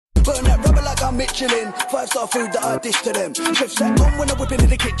Burn that rubber like I'm Michelin. 5-star food that I dish to them. Chef sat on when I'm whipping in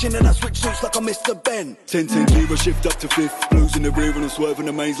the kitchen and I switch suits like I'm Mr. Ben. 10-10 gear, I shift up to 5th. Blues in the rear and I'm swerving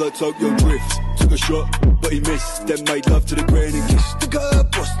the mains like Tokyo Drift. Took a shot, but he missed. Then made love to the grain and kissed The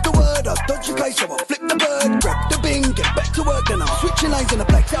curb, what's the word? I dodge your case, so I flip the bird. Grab the bing, get back to work. Then I'm switching lanes and the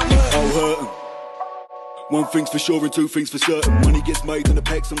blacks out hurt. I'll hurt him. One thing's for sure and two things for certain. Money gets made and the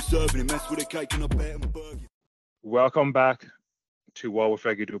pecs I'm serving. It mess with a cake and I bet him a burger. Welcome back to What Would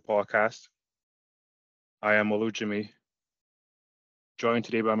Reggae Do podcast. I am Olujimi, joined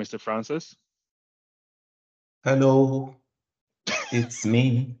today by Mr. Francis. Hello, it's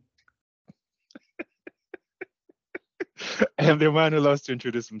me. And the man who loves to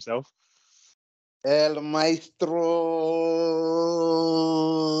introduce himself. El Maestro,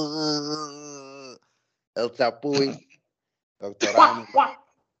 El Chapuy, Dr. Rami.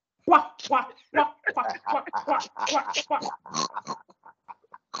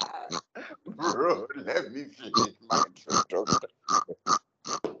 Bro, let me finish my introduction.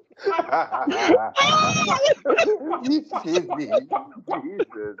 You finish,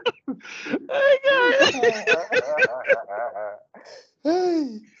 Jesus.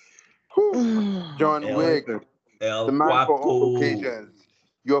 Hey. John Wick, the man for all occasions,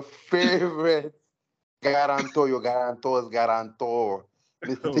 your favorite guarantor, your guarantor's guarantor.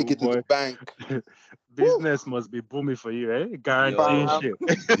 Mr. Take it to the bank. Business must be booming for you, eh? Guaranteeing shit.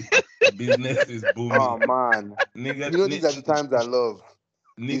 Business is booming. Oh, man. Niggas, You know, these are the times I love.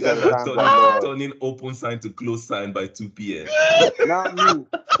 Niggas are turning open sign to close sign by 2 p.m.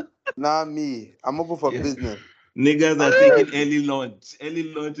 Not me. I'm open for business. Niggas are taking early lunch.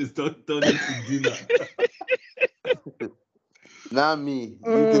 Early lunch is turning to dinner. Not me.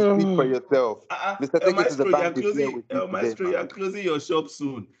 You can speak for yourself. Mr. Take it to the bank. Maestro, you're closing your shop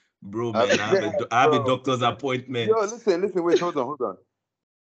soon. Bro, man, I have a doctor's appointment. Yo, listen, wait, hold on.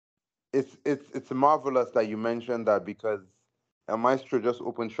 It's marvelous that you mentioned that because El Maestro just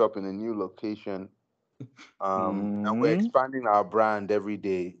opened shop in a new location. And we're expanding our brand every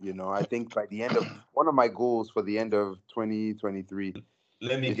day. You know, I think by the end of one of my goals for the end of 2023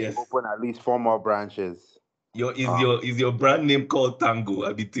 is to open at least 4 more branches. Is your brand name called Tango?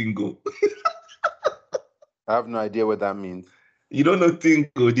 I be Tingo. I have no idea what that means. You don't know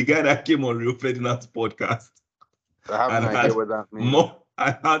Tingo, the guy that came on Rio Ferdinand's podcast. I have no idea what that means.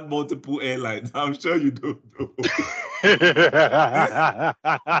 I had multiple airlines. I'm sure you don't know. This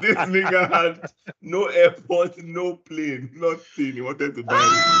nigga had no airport, no plane, nothing. He wanted to buy a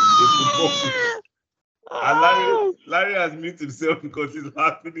football. And Larry has muted himself because he's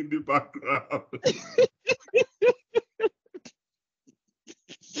laughing in the background.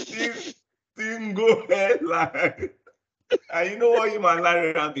 Tingo airline. And you know what him and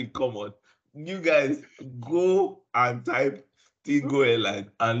Larry have in common? You guys go and type Tingo airline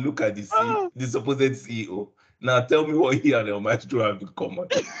and look at the supposed CEO. Now tell me what he and El Maestro have in common.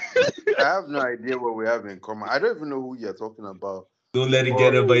 I have no idea what we have in common. I don't even know who you're talking about. Don't let it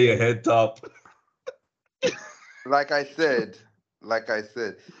get over your head top. Like I said,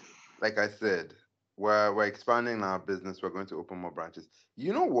 we're expanding our business. We're going to open more branches.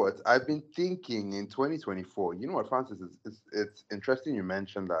 You know what? I've been thinking in 2024. You know what, Francis? It's interesting you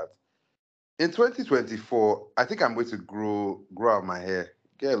mentioned that. In 2024, I think I'm going to grow out my hair,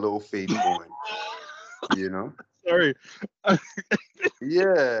 get a little fade going. You know? Sorry.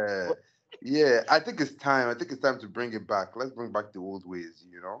 Yeah. I think it's time to bring it back. Let's bring back the old ways,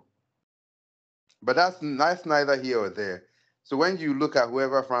 you know? But that's neither here or there. So when you look at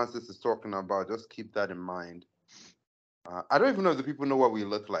whoever Francis is talking about, just keep that in mind. I don't even know if the people know what we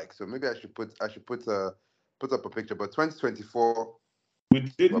look like. So maybe I should put up a picture. But 2024. We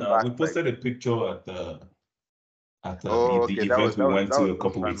did now. We posted a picture at the event we went to a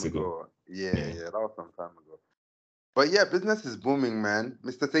couple weeks ago. Yeah, that was some time ago. But yeah, business is booming, man.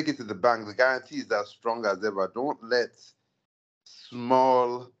 Mr. Take it to the bank. The guarantee is as strong as ever. Don't let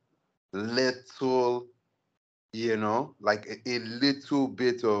small, little, you know, like a little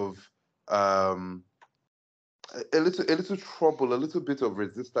bit of a little trouble, a little bit of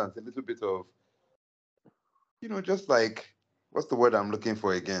resistance, a little bit of, you know, just like, what's the word I'm looking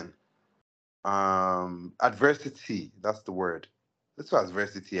for again? Adversity. That's the word. Little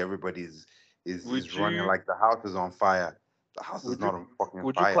adversity. Everybody is running like the house is on fire. The house is not on fucking fire.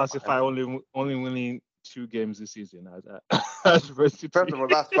 Would you classify only winning 2 games this season as adversity? First of all,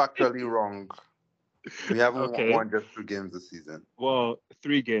 that's factually wrong. We haven't won just 2 games this season. Well,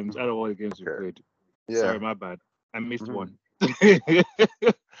 3 games out of all the games we played. Yeah. Sorry, my bad. I missed one. Yeah.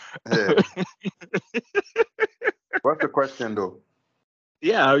 What's the question, though?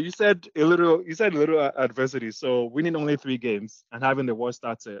 Yeah, you said a little adversity. So winning only 3 games and having the worst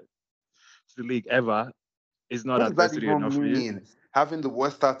start to the league ever is not What does that adversity enough for even you. mean? Having the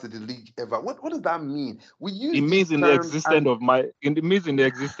worst start to the league ever. What does that mean? We It use these means in the terms, existence and of my in the means in the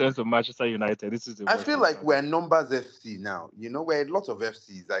existence of Manchester United. This is the I worst feel they've like started. we're numbers FC now. You know, we're lots of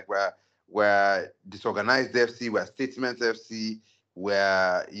FCs. Like we're disorganized FC, we're statement FC,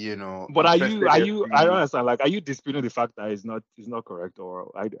 we're But are you interested are you I don't FC. understand. Like, are you disputing the fact that it's not correct,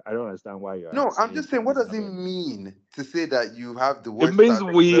 or I don't understand why you are No, I'm saying just saying, what it's does not it correct. mean to say that you have the It worst means start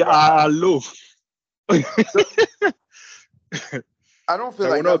that you've we ever are had? aloof. So, I don't feel That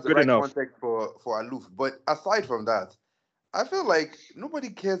we're like that's not the good right enough. context for aloof. But aside from that, I feel like nobody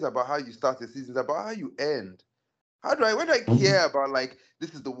cares about how you start the season, it's about how you end. Why do I care about like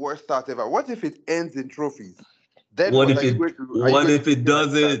this is the worst start ever? What if it ends in trophies? Then What what if it are you what going to if take it it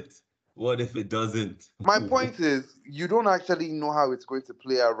like that? doesn't? What if it doesn't? My point is, you don't actually know how it's going to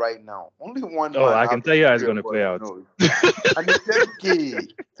play out right now. Only one Oh, man I can out tell of you the how it's three going of to us play out. knows. And it's MK.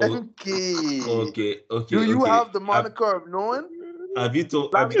 Oh, MK. okay, Do okay, you okay. have the moniker of knowing? Have you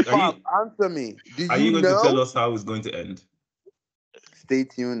told? Lammy Fab, answer me. Do Are you you going to tell know? us how it's going to end? Stay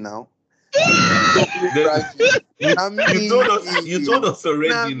tuned now. The- you told us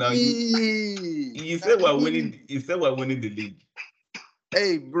already. Now Nami. you said we're winning. You said we're winning the league.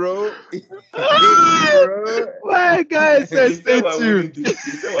 Hey, bro. Hey, bro. My guy said You stay said we're winning. tuned.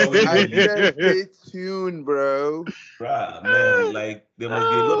 You said we're winning the I league. said stay tuned, bro. Bruh, man, like there must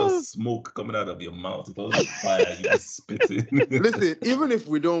be a lot of smoke coming out of your mouth with all the fire you be spitting. Listen, even if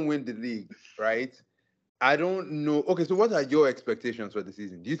we don't win the league, right? I don't know. Okay, so what are your expectations for the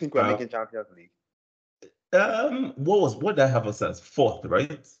season? Do you think we're Uh, making Champions League? what did I have us as fourth,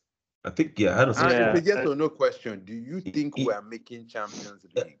 right? I think I had us as It's Yeah, a fourth. yes or no question. Do you think I- we're making Champions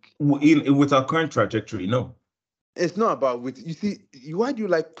League? with our current trajectory, no. It's not about with you see, why do you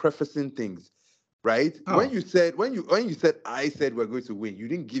like prefacing things? Right? When How? you said I said we're going to win, you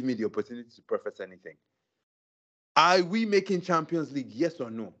didn't give me the opportunity to preface anything. Are we making Champions League? Yes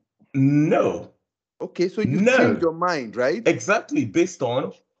or no? No. Okay, so you've changed No. your mind, right? Exactly. Based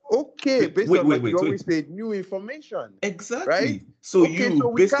on Okay, based wait, on wait, like you wait, always wait. say, new information, right? Exactly. So Okay, you so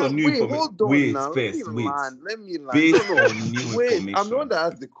we based on can't new wait. information. Hold on Wait, now. Let me first, wait. land. Let me land. No, Based no. on new Wait, I'm the one information. that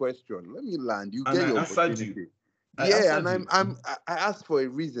asked the question. Let me land. You And get I your answered you. opportunity. I Yeah, and answered you. I asked for a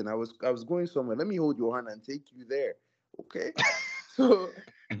reason. I was going somewhere. Let me hold your hand and take you there. Okay. So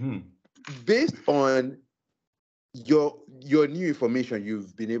Mhm. based on your new information,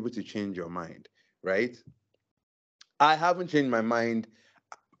 you've been able to change your mind, right? I haven't changed my mind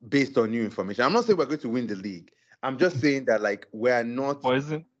based on new information. I'm not saying we're going to win the league. I'm just saying that like we're not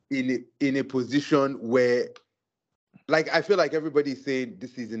poison. in a position where like I feel like everybody's saying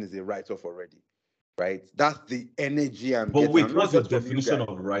this season is a write-off already, right? That's the energy I'm But getting. wait, I'm not what's your just from you definition guys.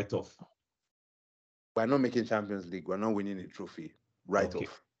 of write-off? We're not making Champions League. We're not winning a trophy. Okay.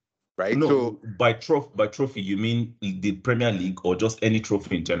 Write-off, right? No, So by trophy, you mean the Premier League or just any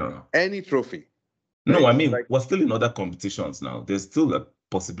trophy in general? any trophy, No, right? I mean, Like we're still in other competitions now. There's still a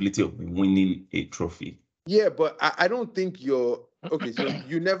possibility of winning a trophy. yeah, but I don't think you're okay. So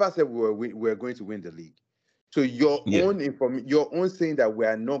you never said we were going to win the league. So Yeah. your own saying that we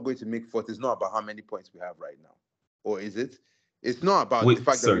are not going to make fourth is not about how many points we have right now, or is it? It's not about the Wait,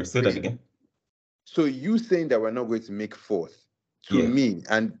 fact that we sorry, say that played. again. So you saying that we're not going to make fourth, to Yeah, me,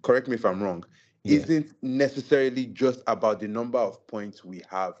 and correct me if I'm wrong, yeah. isn't necessarily just about the number of points we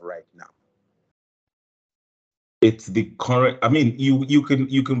have right now. It's the current. I mean, you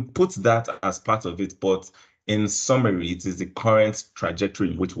can put that as part of it, but in summary, it is the current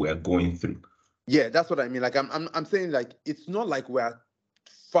trajectory in which we are going through. Yeah, that's what I mean. Like I'm saying like it's not like we're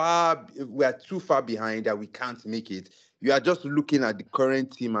too far behind that we can't make it. You are just looking at the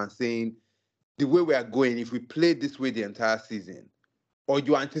current team and saying the way we are going, if we play this way the entire season, or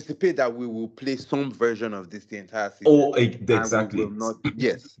you anticipate that we will play some version of this the entire season Oh, and we will exactly. not.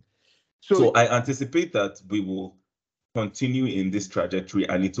 Yes. So So I anticipate that we will continue in this trajectory,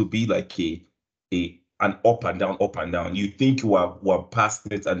 and it will be like an up and down, up and down. You think we're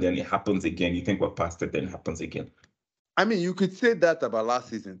past it, and then it happens again. You think we're past it, then it happens again. I mean, you could say that about last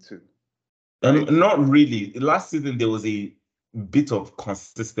season too, right? Not really. Last season there was a bit of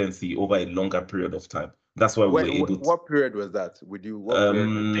consistency over a longer period of time. That's why we were able to. What period was that? What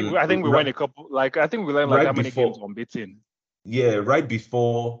period did you? I think we went a couple. Like, I think we went like how Right many games before, unbeaten. yeah, right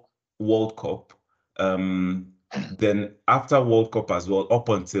before World Cup. Then after World Cup as well, up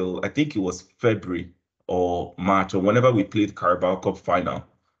until I think it was February or March or whenever we played Carabao Cup final.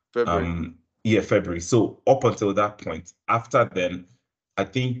 February. Yeah, February. So up until that point, after then, I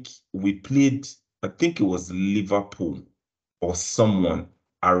think we played. I think it was Liverpool. or someone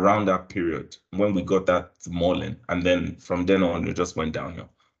around that period when we got that mauling, and then from then on it just went downhill.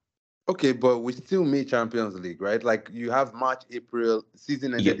 Okay, but we still made Champions League, right? Like you have March, April,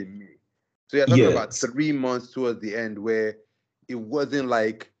 season ended in May. So you're talking about 3 months towards the end where it wasn't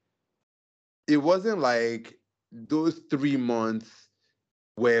like those 3 months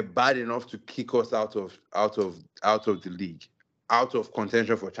were bad enough to kick us out of the league, out of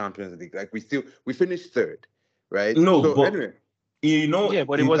contention for Champions League. Like we finished third, right? No, so but anyway, Yeah,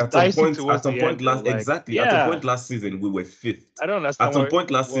 but it was dicey towards the end, though. Like, at some point last season we were fifth. I don't understand. At some point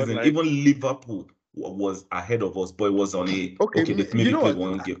last season, like, even Liverpool was ahead of us, but it was on a okay. They maybe played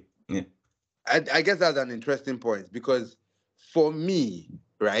one game. Yeah. I guess that's an interesting point because for me,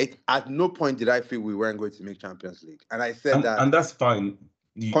 right, at no point did I feel we weren't going to make Champions League, and I said that, and that's fine.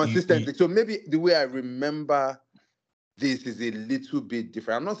 Consistently. So maybe the way I remember this is a little bit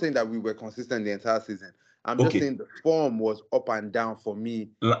different. I'm not saying that we were consistent the entire season. I'm just saying the form was up and down for me.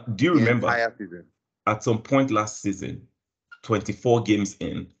 Do you remember entire season? At some point last season, 24 games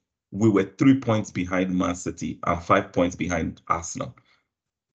in, we were 3 points behind Man City and 5 points behind Arsenal.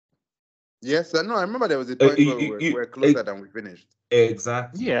 Yes, I know. I remember there was a point where we were closer than we finished.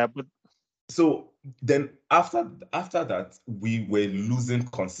 Exactly. Yeah, but so then after that, we were losing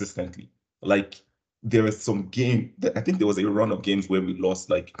consistently. Like there was some game. I think there was a run of games where we lost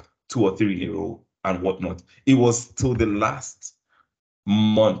like 2 or 3 in a row and whatnot. It was till the last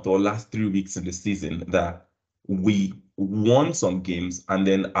month or last 3 weeks in the season that we won some games and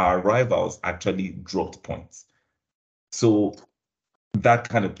then our rivals actually dropped points. So that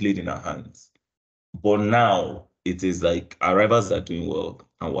kind of played in our hands. But now it is like our rivals are doing well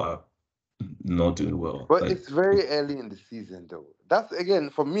and we're not doing well. But like, it's very early in the season, though. That's again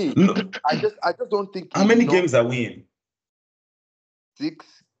for me. No, I just don't think. How many games are we in? 6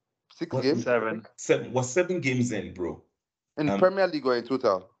 games. 7. We're 7 games in, bro. In Premier League or in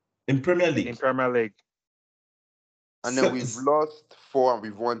total? In Premier League. In Premier League. And then we've lost 4 and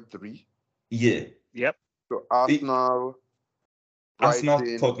we've won 3. Yeah. Yep. So Arsenal,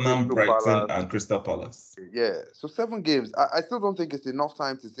 Brighton, Tottenham, Brighton, Palace, and Crystal Palace. Yeah. So 7 games. I still don't think it's enough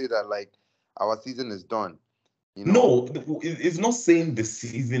time to say that like our season is done. You know? No, it's not saying the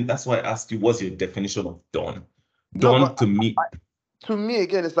season. That's why I asked you, what's your definition of done? Done to me. To me,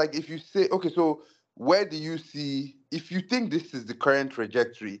 again, it's like if you say, okay, so where do you see, if you think this is the current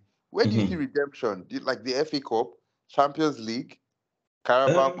trajectory, where do you see redemption? Like the FA Cup, Champions League,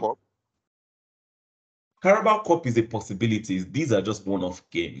 Carabao Cup? Carabao Cup is a possibility. These are just one-off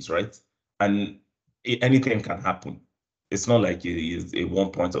games, right? And anything can happen. It's not like it is a 1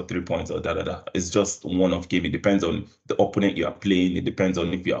 point or 3 points or da-da-da. It's just one-off game. It depends on the opponent you are playing. It depends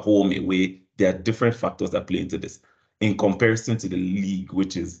on if you are home, away. There are different factors that play into this. In comparison to the league,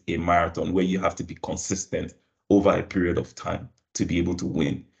 which is a marathon where you have to be consistent over a period of time to be able to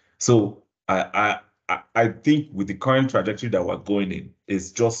win. So I think with the current trajectory that we're going in,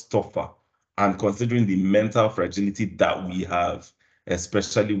 it's just tougher. And considering the mental fragility that we have,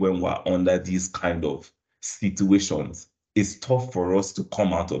 especially when we're under these kind of situations, it's tough for us to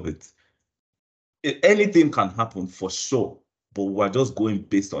come out of it. Anything can happen for sure, but we're just going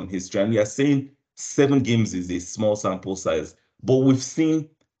based on history. And we are saying 7 games is a small sample size, but we've seen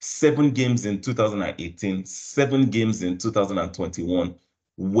 7 games in 2018, 7 games in 2021,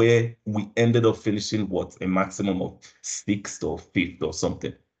 where we ended up finishing a maximum of 6th or 5th or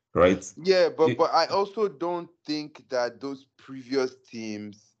something, right? Yeah, but I also don't think that those previous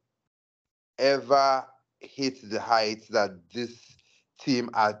teams ever hit the heights that this team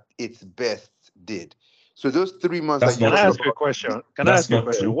at its best did. So those 3 months Can I ask you a question?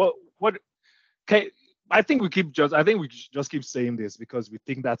 What? Okay, I think we just keep saying this because we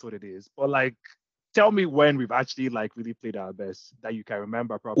think that's what it is. But like, tell me when we've actually like really played our best that you can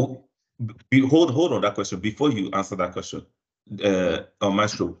remember properly. Hold on that question before you answer that question.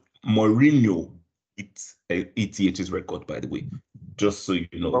 Maestro, Mourinho hit ETH's record, by the way, just so you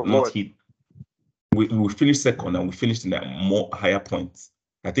know. We finished second and we finished in a higher points.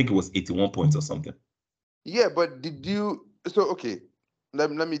 I think it was 81 points or something. Yeah, but okay, let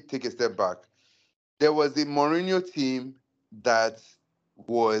me take a step back. There was a Mourinho team that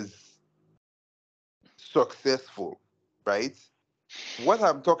was successful, right? What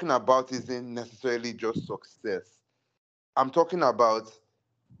I'm talking about isn't necessarily just success. I'm talking about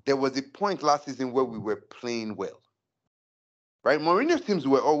there was a point last season where we were playing well, right? Mourinho's teams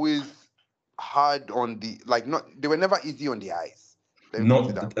were always hard on they were never easy on the eyes.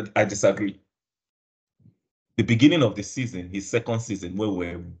 I disagree. The beginning of the season, his second season, where we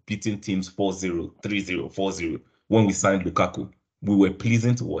were beating teams 4-0, 3-0, 4-0, when we signed Lukaku, we were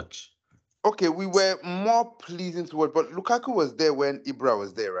pleasing to watch. Okay, we were more pleasing to watch, but Lukaku was there when Ibra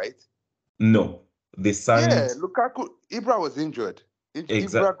was there, right? No, they Yeah, signed Ibra was injured.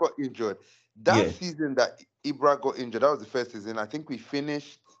 exact. Ibra got injured. That Yeah, season that Ibra got injured, that was the first season. I think we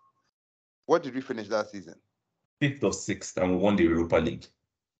finished. What did we finish that season? fifth or sixth, and we won the Europa League.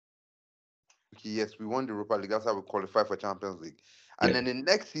 Okay, yes, we won the Europa League. That's how we qualified for Champions League. And Yeah, then the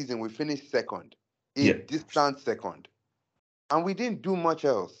next season, we finished second, a yeah. distant second. And we didn't do much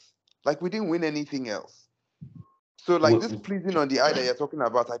else. Like, we didn't win anything else. So, like, What this pleasing on the eye that you're talking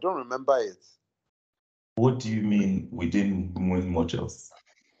about, I don't remember it. What do you mean we didn't win much else?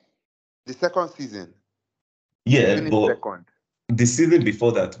 The second season, we Yeah, finished but second. the season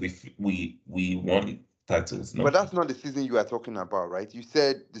before that, we won titles. But No. that's not the season you are talking about, right? You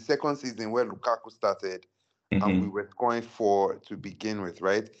said the second season where Lukaku started and we Mm-hmm. were scoring four to begin with,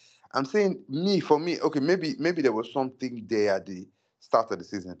 right? I'm saying for me, okay, maybe there was something there at the start of the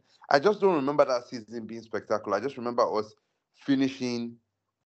season. I just don't remember that season being spectacular. I just remember us finishing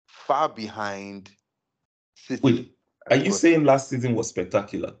far behind City. Wait, I are think you it was saying City. last season was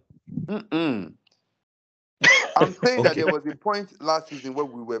spectacular? Mm-mm. I'm saying that Okay. there was a point last season where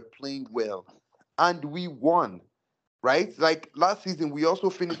we were playing well and we won, right? Like last season, we also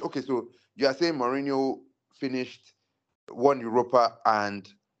finished. Okay, so you are saying Mourinho finished won Europa and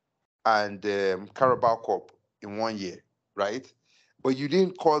Carabao Cup in 1 year, right? But you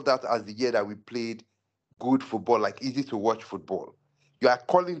didn't call that as the year that we played good football, like easy to watch football. You are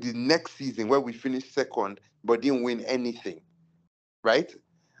calling the next season where we finished second but didn't win anything, right?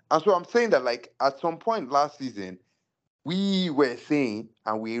 And so I'm saying that like at some point last season, we were saying,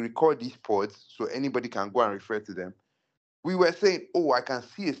 and we record these pods so anybody can go and refer to them. We were saying, oh, I can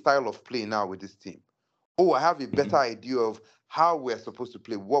see a style of play now with this team. Oh, I have a better Mhm. idea of how we're supposed to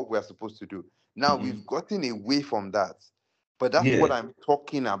play, what we're supposed to do. Now Mhm. we've gotten away from that. But that's what Yeah, I'm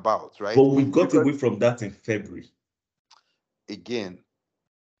talking about, but right? we We've got because away from that in February. again,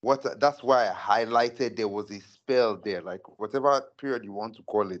 that's why I highlighted there was a spell there, like whatever period you want to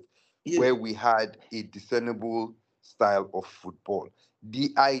call it, Yeah, where we had a discernible style of football.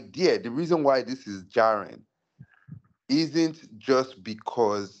 The reason why this is jarring isn't just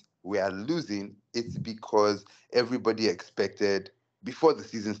because we are losing, it's because everybody expected before the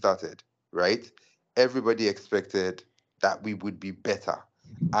season started, right? Everybody expected that we would be better,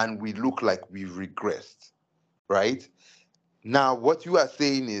 and we look like we've regressed, right? Now, what you are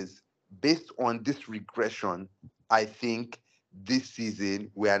saying is based on this regression, I think this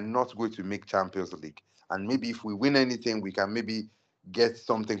season we are not going to make Champions League. And maybe if we win anything, we can maybe get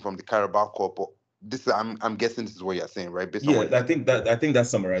something from the Carabao Cup. This I'm guessing this is what you're saying, right? Based on yeah. what you said. I think that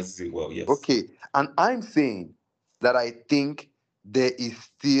summarizes it well. Yes. Okay. And I'm saying that I think there is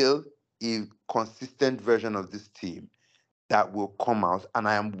still a consistent version of this team that will come out, and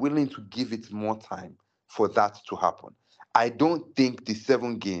I am willing to give it more time for that to happen. I don't think the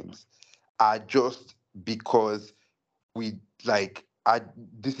 7 games are just because we like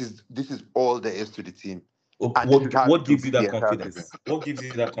this is all there is to the team, and this is how What it will gives you be the that entire season. confidence? What gives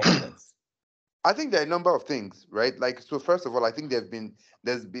you that confidence? I think there are a number of things, right? Like so, first of all, I think there's been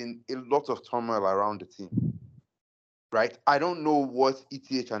a lot of turmoil around the team, right? I don't know what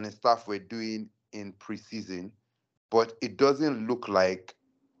ETH and his staff were doing in preseason, but it doesn't look like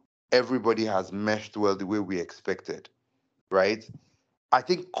everybody has meshed well the way we expected, right? I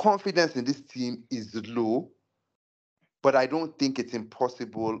think confidence in this team is low, but I don't think it's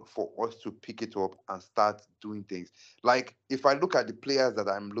impossible for us to pick it up and start doing things. Like if I look at the players that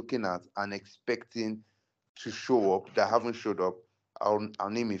I'm looking at and expecting to show up that haven't showed up, I'll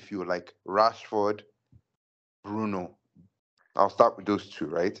name a few like Rashford, Bruno. I'll start with those two,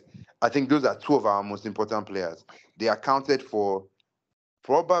 right? I think those are two of our most important players. They accounted for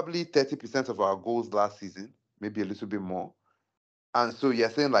probably 30% of our goals last season, maybe a little bit more. And so you're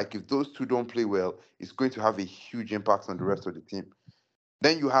saying like if those two don't play well, it's going to have a huge impact on the rest of the team.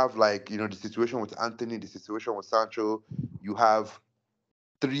 Then you have like, the situation with Anthony, the situation with Sancho. You have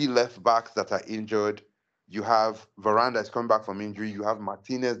 3 left backs that are injured. You have Varane that's coming back from injury. You have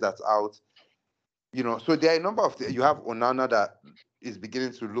Martinez that's out. So there are a number of you have Onana that is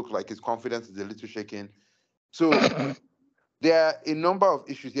beginning to look like his confidence is a little shaken. So there are a number of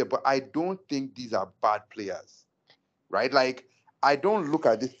issues here, but I don't think these are bad players, right? Like, I don't look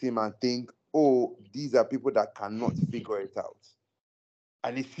at this team and think, oh, these are people that cannot figure it out.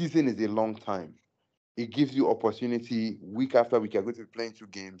 And the season is a long time. It gives you opportunity week after week. You're going to be playing 2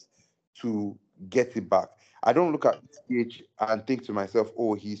 games to get it back. I don't look at ETH and think to myself,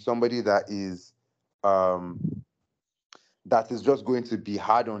 oh, he's somebody um, that is just going to be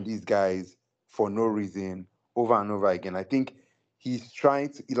hard on these guys for no reason over and over again. I think he's trying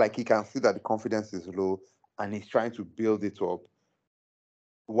to, like, he can see that the confidence is low and he's trying to build it up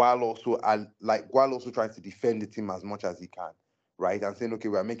while also trying to defend the team as much as he can, right? And saying, okay,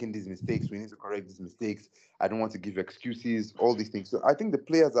 we are making these mistakes, we need to correct these mistakes. I don't want to give excuses, all these things. So I think the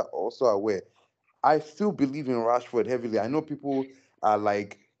players are also aware. I still believe in Rashford heavily. I know people are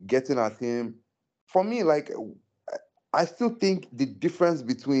like getting at him. For me, like, I still think the difference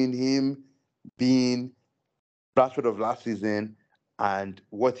between him being Rashford of last season and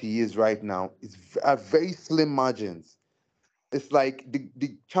what he is right now is very slim margins. It's like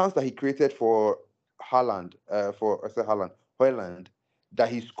the chance that he created for Haaland, Haaland, that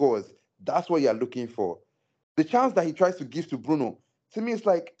he scores. That's what you're looking for. The chance that he tries to give to Bruno, to me, it's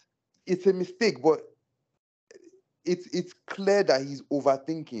like it's a mistake, but it's clear that he's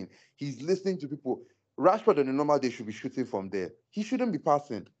overthinking. He's listening to people. Rashford on a normal day should be shooting from there. He shouldn't be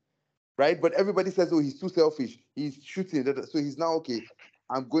passing, right? But everybody says, oh, he's too selfish. He's shooting. So he's now, okay,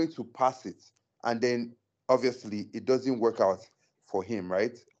 I'm going to pass it. And then obviously it doesn't work out for him,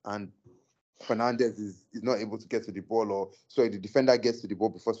 right? And Fernandez is not able to get to the ball, or sorry, the defender gets to the ball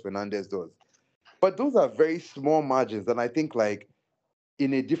before Fernandez does. But those are very small margins. And I think, like,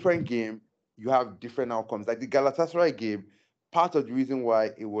 in a different game, you have different outcomes. Like the Galatasaray game, part of the reason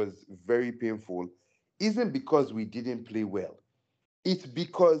why it was very painful isn't because we didn't play well. It's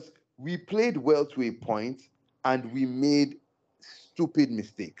because we played well to a point and we made stupid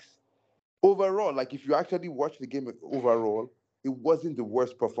mistakes. Overall, like, if you actually watch the game overall, it wasn't the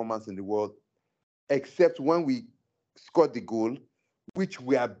worst performance in the world, except when we scored the goal, which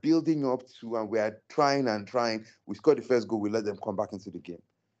we are building up to and we are trying and trying. We scored the first goal, we let them come back into the game.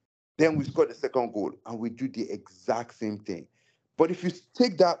 Then we scored the second goal and we do the exact same thing. But if you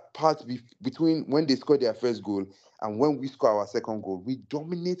take that part between when they scored their first goal and when we score our second goal, we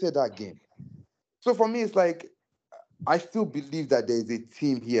dominated that game. So for me, it's like, I still believe that there is a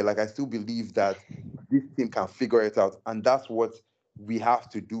team here. Like, I still believe that this team can figure it out. And that's what we have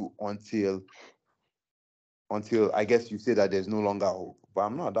to do until I guess you say that there's no longer hope. But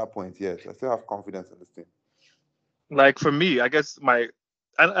I'm not at that point yet. I still have confidence in this team. Like, for me, I guess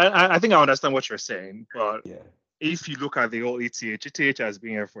I think I understand what you're saying, but Yeah. if you look at the whole ETH has been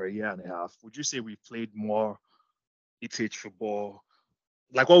here for a year and a half. Would you say we played more ETH football?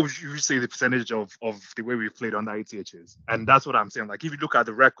 Like, what would you say the percentage of the way we played under ETH is? And that's what I'm saying. Like, if you look at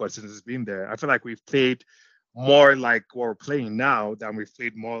the record since it's been there, I feel like we've played more like what we're playing now than we've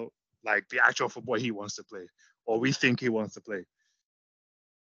played more like the actual football he wants to play, or we think he wants to play.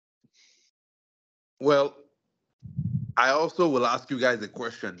 Well, I also will ask you guys a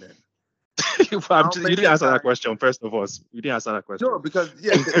question then. You didn't answer that question, first of all. You didn't answer that question. No, because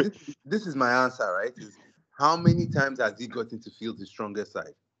this is my answer, right? Is how many times has he gotten to field the strongest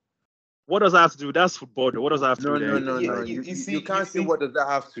side? What does that have to do? That's football, though. What does that have to do? No. You can't see what does that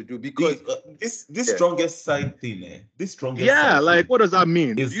have to do, because this strongest side thing, this strongest yeah, side like, thing, what does that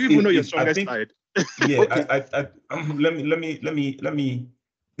mean? Do you even know your strongest side? Yeah, Okay. let me.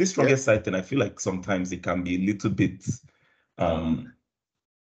 This strongest side thing, I feel like sometimes it can be a little bit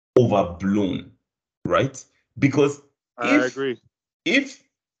overblown, right? Because I agree. If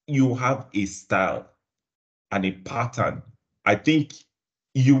you have a style and a pattern, I think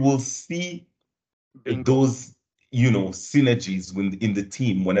you will see those, synergies in the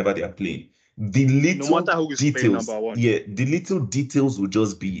team whenever they are playing. The little no matter who is playing details, number one. yeah, the little details will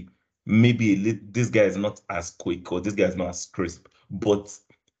just be maybe this guy is not as quick or this guy is not as crisp, but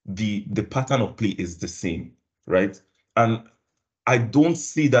the pattern of play is the same, right? And I don't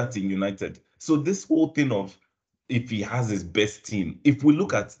see that in United. So this whole thing of if he has his best team, if we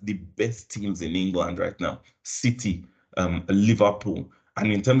look at the best teams in England right now, City, Liverpool,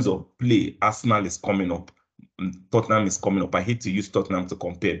 and in terms of play, Arsenal is coming up, Tottenham is coming up. I hate to use Tottenham to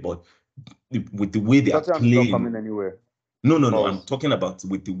compare, but with the way they are Tottenham playing, is not coming anywhere. No. I'm talking about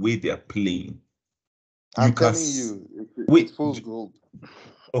with the way they are playing. I'm telling you, it's full gold.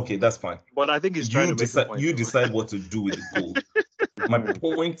 Okay, that's fine. But I think he's trying to make a point. You decide what to do with the gold. My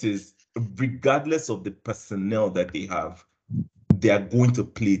point is, regardless of the personnel that they have, they are going to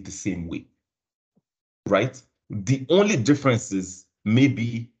play the same way, right? The only difference is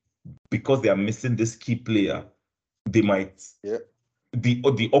maybe because they are missing this key player, they might,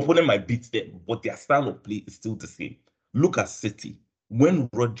 the opponent might beat them, but their style of play is still the same. Look at City. When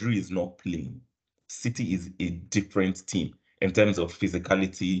Rodri is not playing, City is a different team in terms of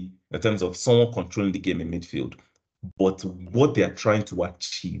physicality, in terms of someone controlling the game in midfield. But what they are trying to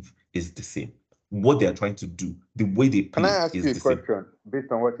achieve is the same. What they are trying to do, the way they play, Can I ask is you a the same. question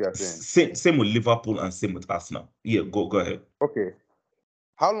based on what you are saying? Same with Liverpool and same with Arsenal. Yeah, go ahead. Okay.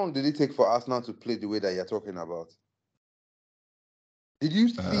 How long did it take for Arsenal to play the way that you're talking about? Did you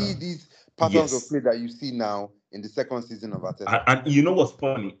see these patterns of play that you see now in the second season of Arteta? And you know what's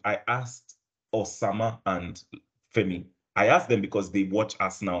funny? I asked Osama and Femi. I asked them because they watch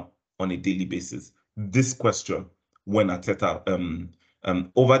us now on a daily basis. This question, when Arteta,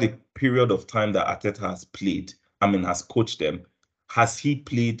 over the period of time that Arteta has played, has coached them, has he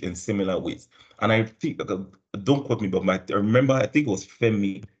played in similar ways? And I think, don't quote me, but I remember, I think it was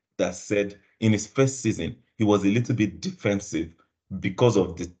Femi that said in his first season, he was a little bit defensive because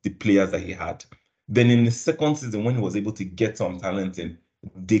of the players that he had. Then in the second season, when he was able to get some talent in,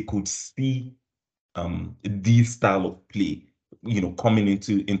 they could see this style of play, coming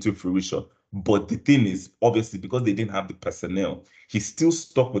into fruition. But the thing is, obviously, because they didn't have the personnel, he still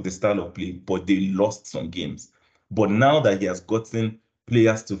stuck with the style of play, but they lost some games. But now that he has gotten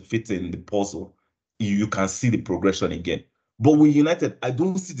players to fit in the puzzle, you can see the progression again. But with United, I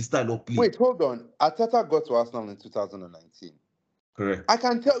don't see the style of play. Wait, hold on. Arteta got to Arsenal in 2019. Correct. I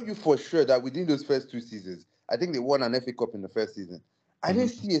can tell you for sure that within those first 2 seasons, I think they won an FA Cup in the first season. I didn't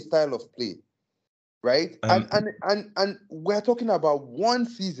see a style of play, right? And we're talking about 1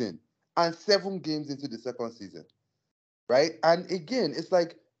 season and 7 games into the second season, right? And again, it's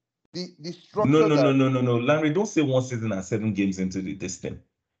like the structure. No. Larry, don't say 1 season and 7 games into this thing.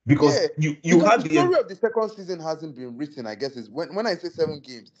 Because you had the story of the second season hasn't been written, I guess. Is when I say 7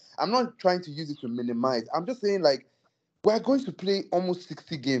 games, I'm not trying to use it to minimize. I'm just saying, like, we're going to play almost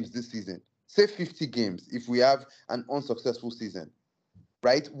 60 games this season. Say 50 games if we have an unsuccessful season,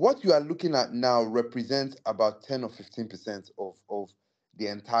 right? What you are looking at now represents about 10 or 15% of the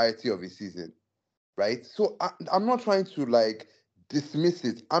entirety of a season, right? So I'm not trying to, like, dismiss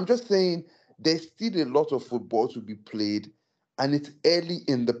it. I'm just saying there's still a lot of football to be played, and it's early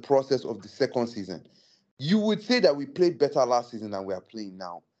in the process of the second season. You would say that we played better last season than we are playing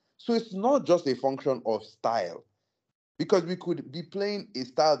now. So it's not just a function of style, because we could be playing a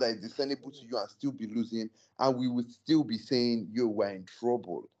style that is discernible to you and still be losing, and we would still be saying, we're in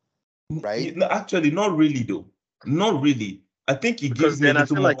trouble, right? No, actually, not really, though. Not really. I think it gives me a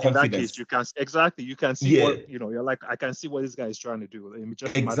little more confidence. In that case, you can see what, you're like, I can see what this guy is trying to do.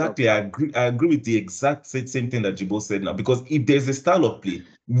 Exactly. I agree with the exact same thing that Jibo said now, because if there's a style of play,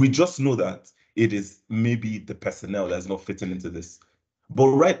 we just know that it is maybe the personnel that's not fitting into this. But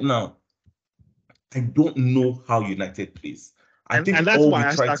right now, I don't know how United plays. I think that's all why we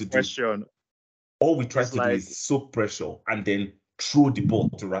I try asked to that question. All we try to do is soak pressure and then throw the ball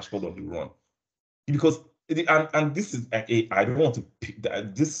to Rashford on the run. Because and this is I don't want to pick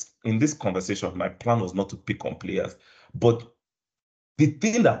this in this conversation. My plan was not to pick on players, but the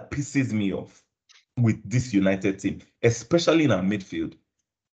thing that pisses me off with this United team, especially in our midfield,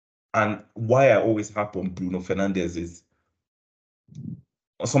 and why I always harp on Bruno Fernandes, is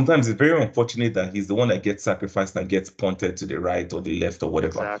sometimes it's very unfortunate that he's the one that gets sacrificed and gets punted to the right or the left or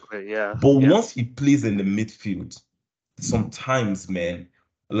whatever. Exactly, yeah. But once he plays in the midfield, sometimes, man,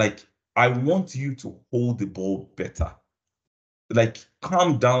 like, I want you to hold the ball better. Like,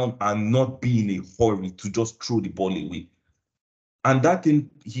 calm down and not be in a hurry to just throw the ball away. And that thing,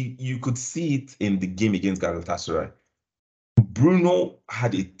 you could see it in the game against Galatasaray. Bruno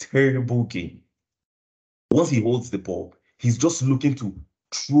had a terrible game. Once he holds the ball, he's just looking to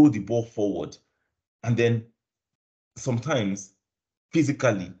throw the ball forward. And then sometimes,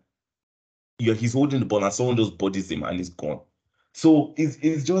 physically, he's holding the ball and someone just bodies him and he's gone. So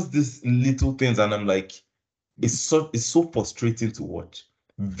it's just these little things, and I'm like, it's so frustrating to watch.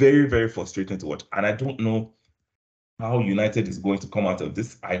 Very, very frustrating to watch. And I don't know how United is going to come out of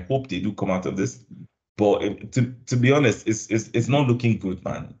this. I hope they do come out of this. But to be honest, it's not looking good,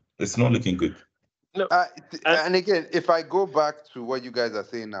 man. It's not looking good. No. And again, if I go back to what you guys are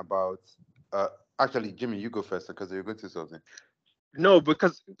saying about actually, Jimmy, you go first because you're going to say something. No,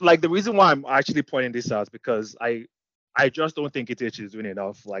 because, like, the reason why I'm actually pointing this out, because I just don't think Itish is doing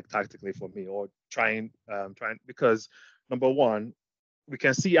enough, like, tactically for me, or trying, because number one, we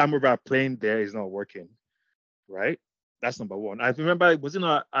can see Amrabat playing there is not working, right? That's number one. I remember it was in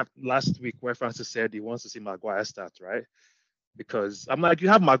last week where Francis said he wants to see Maguire start, right? Because I'm like, you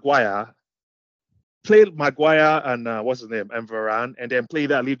have Maguire, play Maguire and what's his name, and Varane, and then play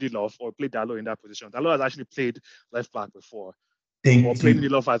that, leave Lindelof, or play Dalot in that position. Dalot has actually played left back before. Or playing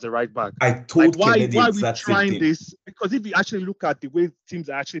Lindelof as a right back. I told Kennedy why are we trying this? Because if you actually look at the way teams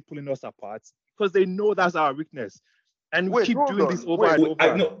are actually pulling us apart, because they know that's our weakness, and we keep doing this over and over.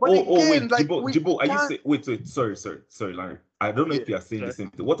 I know. Wait, like, Jibo, are you saying? Wait, sorry, Larry. I don't know if you are saying the same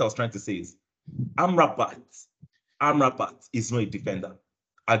thing. What I was trying to say is, Amrabat is not a defender.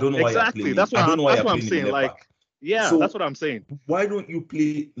 I don't know why you're playing. That's what I'm saying. Like, back. Yeah, so that's what I'm saying. Why don't you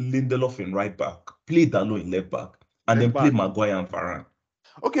play Lindelof in right back, play Dalot in left back, and then play Maguire and Varane?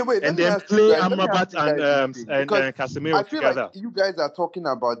 Okay, wait. And then play Amrabat and I Casemiro feel together. like you guys are talking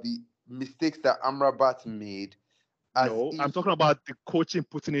about the mistakes that Amrabat made. No, I'm talking about the coaching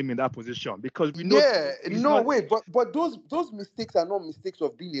putting him in that position because we know. Yeah, but those mistakes are not mistakes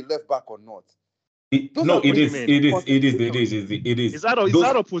of being a left back or not. It is. Is that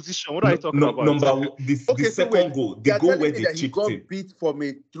a position? What are you talking about? The second goal, the goal where they he got beat from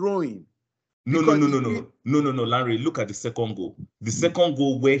a throwing. No, Larry, look at the second goal. The second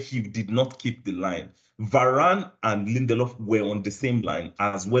goal where he did not keep the line. Varane and Lindelof were on the same line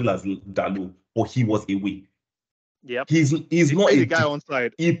as well as Dalot, but he was away. Yep. He not played the guy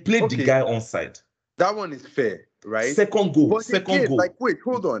onside. He played the guy onside. That one is fair, right? Second goal. Like, wait,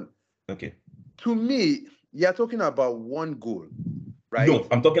 hold on. Okay. To me, you're talking about one goal, right? No,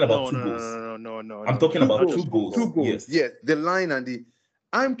 I'm talking about two goals. No. I'm talking about two goals. Two goals. Yes, the line and the.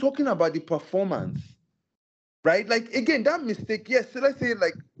 I'm talking about the performance, right? Like, again, that mistake. Yes, so let's say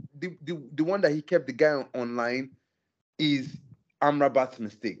like the one that he kept the guy online is Amrabat's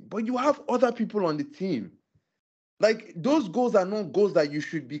mistake, but you have other people on the team. Like, those goals are not goals that you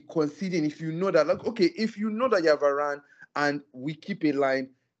should be conceding if you know that, like, okay, if you know that you have Varane and we keep a line,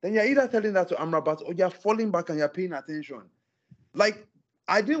 then you're either telling that to Amrabat or you're falling back and you're paying attention. Like,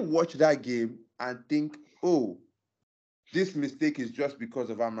 I didn't watch that game and think, oh, this mistake is just because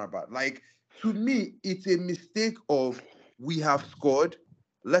of Amrabat. Like, to me, it's a mistake of we have scored,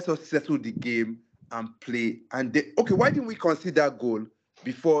 let us settle the game and play. And okay, why didn't we concede that goal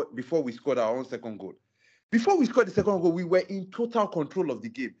before we scored our own second goal? Before we scored the second goal, we were in total control of the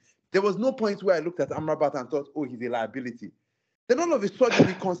game. There was no point where I looked at Amrabat and thought, oh, he's a liability. Then all of a sudden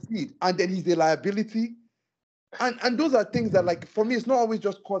we concede, and then he's a liability. And those are things that, like, for me, it's not always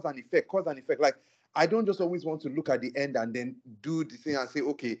just cause and effect. Like, I don't just always want to look at the end and then do the thing and say,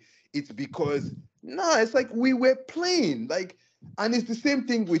 okay, it's because, no, it's like we were playing. Like, and it's the same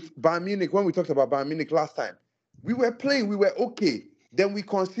thing with Bayern Munich when we talked about Bayern Munich last time. We were playing, we were okay. Then we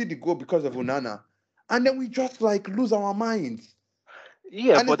concede the goal because of Onana. And then we just, like, lose our minds.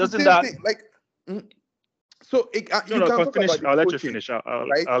 Yeah, and but doesn't that... thing, like... So you can talk finish. about the I'll let coaching, you finish.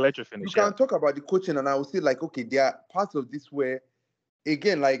 Right? I'll let you finish. You can talk about the coaching, and I will say, like, okay, there are parts of this where,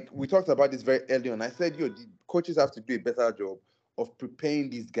 again, like we talked about this very early on. I said, the coaches have to do a better job of preparing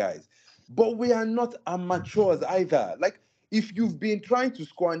these guys. But we are not amateurs either. Like, if you've been trying to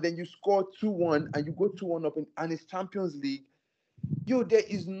score and then you score 2-1 and you go 2-1 up and it's Champions League, there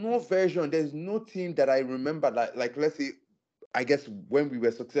is no version, there's no team that I remember, like let's say, I guess when we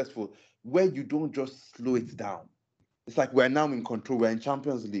were successful, where you don't just slow it down. It's like we're now in control, we're in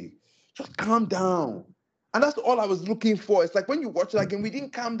Champions League. Just calm down. And that's all I was looking for. It's like when you watch that game, we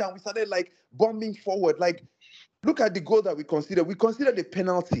didn't calm down. We started like bombing forward. Like, look at the goal that we considered. We considered a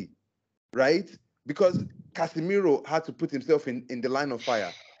penalty, right? Because Casemiro had to put himself in the line of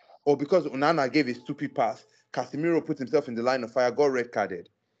fire. Or because Onana gave a stupid pass, Casemiro put himself in the line of fire, got red carded.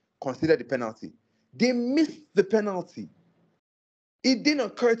 Considered the penalty. They missed the penalty. It didn't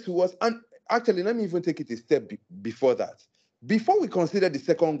occur to us, and actually, let me even take it a step before that. Before we considered the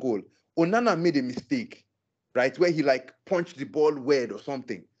second goal, Onana made a mistake, right, where he like punched the ball weird or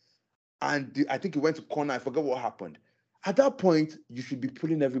something, and I think he went to corner. I forgot what happened. At that point, you should be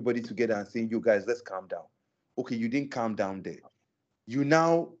pulling everybody together and saying, "You guys, let's calm down." Okay, you didn't calm down there. You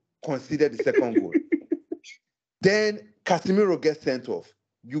now consider the second goal. Then Casemiro gets sent off.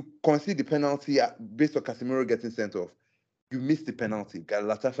 You concede the penalty based on Casemiro getting sent off. You missed the penalty.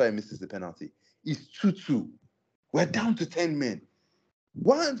 Galatasaray misses the penalty. It's 2-2. We're down to 10 men.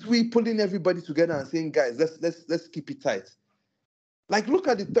 Why aren't we pulling everybody together and saying, guys, let's keep it tight? Like, look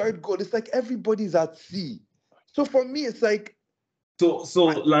at the third goal. It's like everybody's at sea. So for me, it's like... So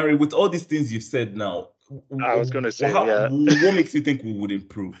Larry, with all these things you've said now, I was going to say, what makes you think we would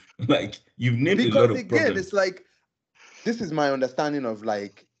improve? Like, you've named a lot of problems. Because again, it's like, this is my understanding of,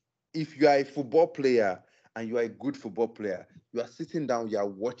 like, if you are a football player and you are a good football player, you are sitting down, you are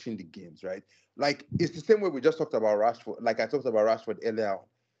watching the games, right? Like, it's the same way we just talked about Rashford. Like I talked about Rashford earlier on.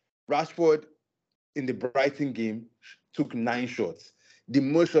 Rashford, in the Brighton game, took 9 shots. The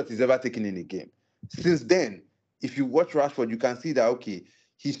most shots he's ever taken in a game. Since then, if you watch Rashford, you can see that, okay,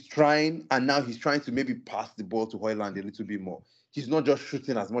 he's trying, and now he's trying to maybe pass the ball to Højlund a little bit more. He's not just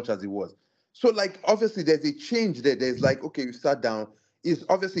shooting as much as he was. So, like, obviously, there's a change there. There's like, okay, you sat down.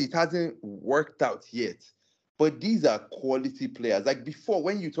 Obviously, it hasn't worked out yet. But these are quality players. Like before,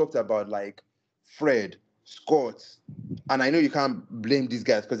 when you talked about like Fred, Scott, and I know you can't blame these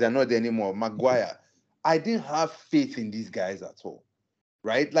guys because they're not there anymore, Maguire, I didn't have faith in these guys at all,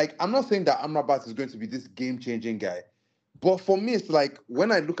 right? Like, I'm not saying that Amrabat is going to be this game-changing guy, but for me, it's like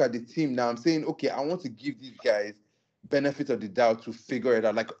when I look at the team now, I'm saying, okay, I want to give these guys benefit of the doubt to figure it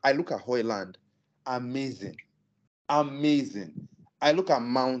out. Like, I look at Højlund, amazing. I look at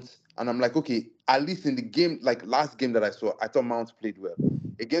Mount, and I'm like, okay, at least in the game, like last game that I saw, I thought Mount played well.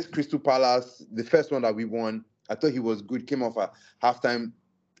 Against Crystal Palace, the first one that we won, I thought he was good, came off at halftime.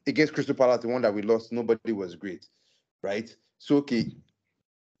 Against Crystal Palace, the one that we lost, nobody was great, right? So, okay.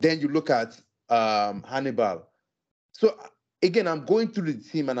 Then you look at Hannibal. So, again, I'm going through the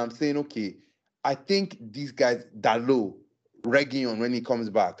team and I'm saying, okay, I think these guys, Dalot, Reguilon, when he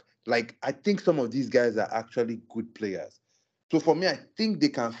comes back, like, I think some of these guys are actually good players. So, for me, I think they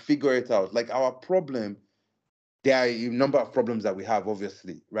can figure it out. Like, our problem, there are a number of problems that we have,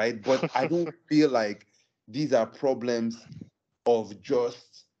 obviously, right? But I don't feel like these are problems of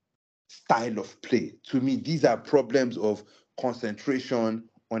just style of play. To me, these are problems of concentration,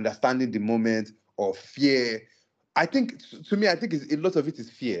 understanding the moment, or fear. I think, to me, I think a lot of it is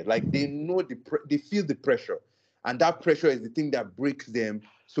fear. Like, they know they feel the pressure, and that pressure is the thing that breaks them.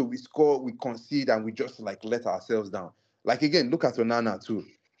 So we score, we concede, and we just like let ourselves down. Like, again, look at Onana too.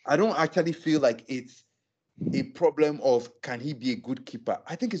 I don't actually feel like it's a problem of can he be a good keeper.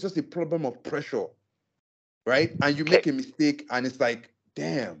 I think it's just a problem of pressure, right? And you make a mistake, and it's like,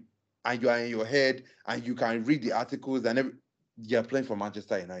 damn. And you are in your head, and you can read the articles, and you're playing for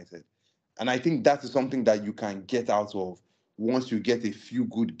Manchester United. And I think that is something that you can get out of once you get a few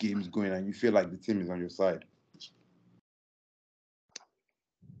good games going and you feel like the team is on your side.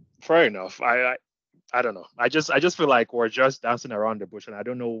 Fair enough. I don't know. I just feel like we're just dancing around the bush, and I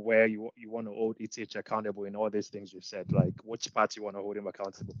don't know where you want to hold ETH accountable in all these things you said. Like, which part you want to hold him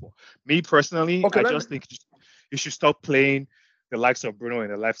accountable for? Me personally, I just think you should stop playing the likes of Bruno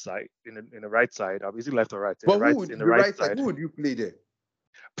in the left side, in the right side. Is it left or right? But in the right side, who would you play there?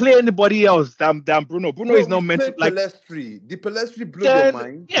 Play anybody else than Bruno. Bruno is not meant to like Pelestri. Did Pelestri blow your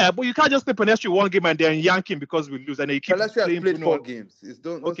mind? Yeah, but you can't just play Pelestri one game and then yank him because we lose, and then you keep Pelestri playing has played Bruno. 4 games.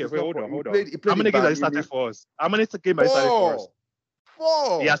 Okay, wait, hold on. He played How many games has he started for us? How many games has he started for us?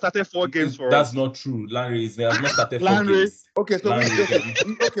 4. He has started 4 games for us. That's not true. Larry has not started 4 games. Okay, so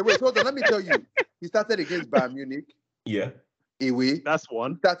wait, hold on. Let me tell you. He started against Bayern Munich. Yeah. Away. That's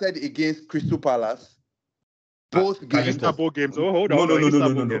one. He started against Crystal Palace. Both games. He didn't start both games. Oh, hold on.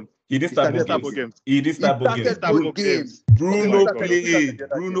 No. He didn't start both games. He didn't start both games. Bruno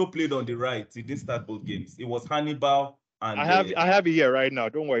played on the right. He didn't start both games. It was Hannibal and I have it here right now.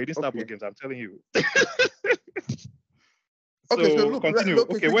 Don't worry. He didn't start both games. I'm telling you. Okay, so look, continue.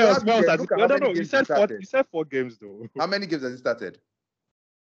 Look, okay, where else? No. You said 4 games though. How many games has he started?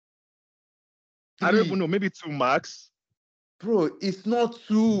 3. I don't even know. Maybe 2 max. Bro, it's not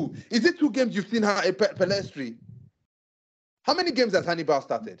 2. Is it 2 games you've seen Pelestri? How many games has Hannibal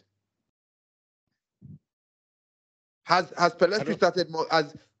started? Has Pelestri started more?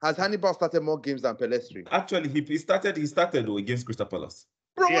 Has Hannibal started more games than Pelestri? Actually, he started though against Crystal Palace.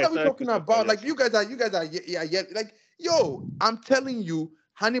 Bro, what are we talking about? Like, you guys are like, yo, I'm telling you,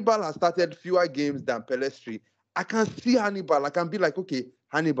 Hannibal has started fewer games than Pelestri. I can see Hannibal. I can be like, okay,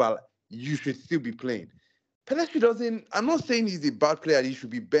 Hannibal, you should still be playing. Pelestri doesn't. I'm not saying he's a bad player. He should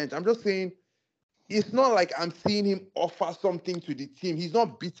be benched. I'm just saying it's not like I'm seeing him offer something to the team. He's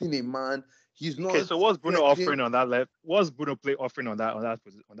not beating a man. He's not. Okay, so what's Bruno offering on that left? What's Bruno offering on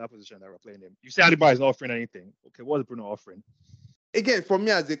that position that we're playing him? You say Hannibal is not offering anything. Okay, what's Bruno offering? Again, for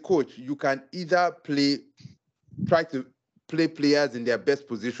me as a coach, you can either try to play players in their best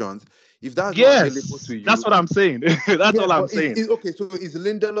positions. If that's not available to you, that's what I'm saying. That's all I'm saying. Okay, so is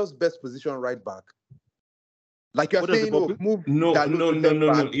Lindelof's best position right back? Like you're saying, move. No.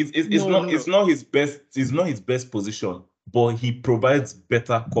 It's not his best. It's not his best position, but he provides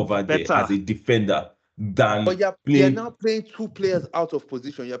better cover there as a defender than. But you're now playing 2 players out of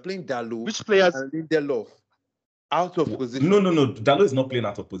position. You're playing Dalot. Which players? And Lindelof out of position. No. Dalot is not playing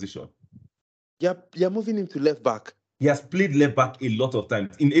out of position. You're moving him to left back. He has played left back a lot of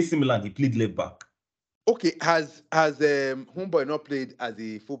times. In AC Milan, he played left back. Okay, has Homeboy not played as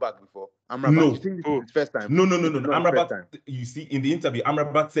a fullback before? Amrabat, no. You think this is his first time? No. Amrabat, you see, in the interview,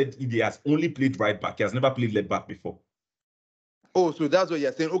 Amrabat said he has only played right back. He has never played left back before. Oh, so that's what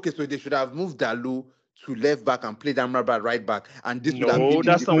you're saying. Okay, so they should have moved Dalot to left back and played Amrabat right back. And this would have been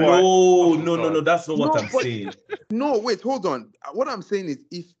that's not No, that's not what I'm saying. No, wait, hold on. What I'm saying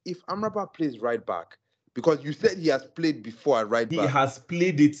is if Amrabat plays right back, because you said he has played before at right back. He has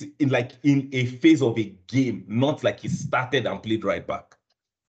played it in a phase of a game, not like he started and played right back.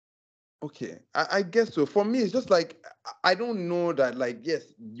 Okay, I guess so. For me, it's just like, I don't know that, like, yes,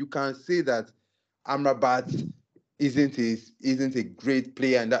 you can say that Amrabat isn't a great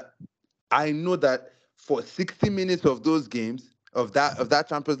player, and that I know that for 60 minutes of those games, of that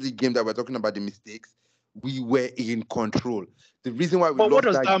Champions League game that we're talking about, the mistakes, we were in control. The reason why we But lost what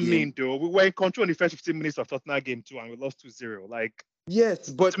does that game, mean, though? We were in control in the first 15 minutes of Tottenham game 2 and we lost 2-0. Like, yes,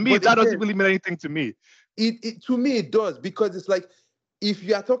 but to me, that doesn't really mean anything to me. To me, it does, because it's like, if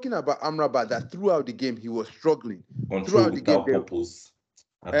you are talking about Amrabat, that throughout the game he was struggling. Control Throughout the game, without purpose.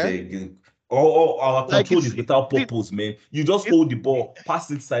 I beg you. Our Like, control is without purpose, man. You just hold the ball, pass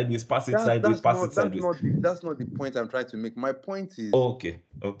it sideways, pass it sideways, pass it sideways. That's not the point I'm trying to make. My point is, Okay.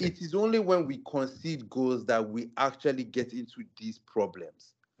 it is only when we concede goals that we actually get into these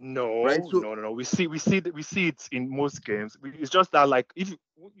problems. No, right? So, no. We see it in most games. It's just that, like, if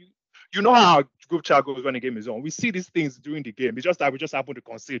you know how group chat goes when the game is on. We see these things during the game. It's just that we just happen to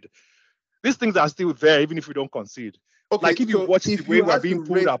concede. These things are still there even if we don't concede. Okay, like, if you watch the way we're being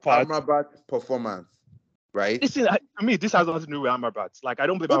pulled apart. Amrabat's performance, right? Listen, to me, this has nothing to do with Amrabat. Like, I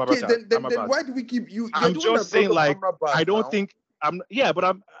don't blame Amrabat. Okay, then why do we keep you? I'm just saying, like, I don't now. think I'm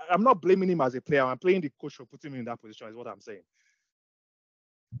not blaming him as a player. I'm playing the coach for putting him in that position, is what I'm saying.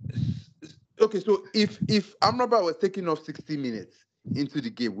 Okay, so if Amrabat was taking off 60 minutes into the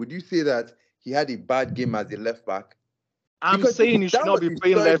game, would you say that he had a bad game as a left back? I'm saying he should not be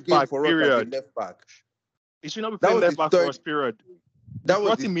playing left back, period. Left back. He should not be playing left back for us, period. That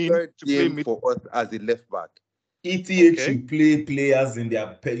was the third game for us as a left back. ETH should play players in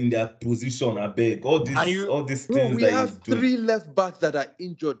their position. I beg. All these things we have 3 left backs that are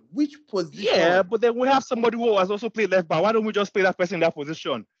injured. Which position? Yeah, but then we have somebody who has also played left back. Why don't we just play that person in that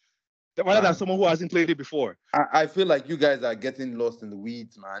position rather than someone who hasn't played it before? I feel like you guys are getting lost in the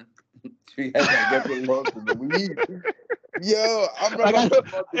weeds, man. You guys are getting lost in the weeds. Yo,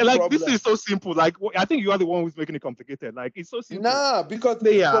 this is so simple. Like, I think you are the one who's making it complicated. Like, it's so simple. Nah, because for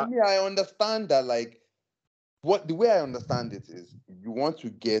me, I understand that, like, the way I understand it is, you want to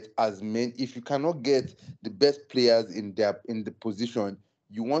get as many. If you cannot get the best players in the position,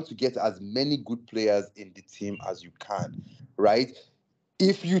 you want to get as many good players in the team as you can, right?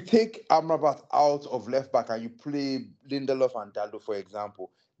 If you take Amrabat out of left back and you play Lindelof and Dalot, for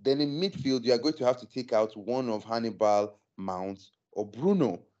example, then in midfield you are going to have to take out one of Hannibal, Mount, or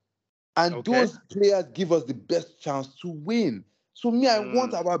Bruno, and those players give us the best chance to win. So I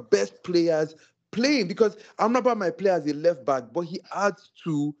want our best players playing, because Amrabat might play as a left back, but he adds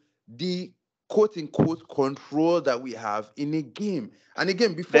to the quote-unquote control that we have in a game. And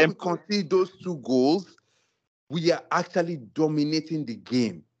again, before we concede those 2 goals, we are actually dominating the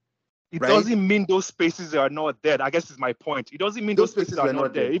game. It doesn't mean those spaces are not there. I guess is my point. It doesn't mean those spaces are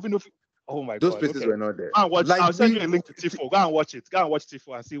not there. Even if, oh my God, God, those spaces were not there. I'll send you a link to Tifo. Go and watch it. Go and watch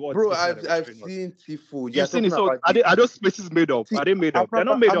Tifo and see what. Bro, I've seen Tifo. You've seen it. So are those spaces made up? Are they made up? They're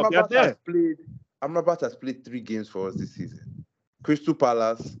not made up. They're there. Amrabat has played 3 games for us this season: Crystal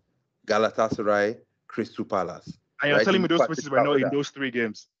Palace, Galatasaray, Crystal Palace. And you're telling me those spaces were not in those 3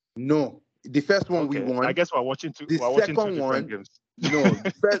 games? No. The first one we won. I guess we're watching 2 different games. No,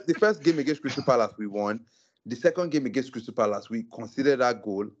 the first game against Crystal Palace we won. The second game against Crystal Palace, we considered that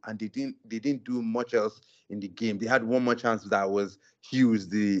goal, and they didn't do much else in the game. They had one more chance, that was Hughes,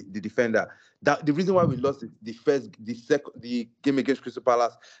 the defender. That the reason why we lost the game against Crystal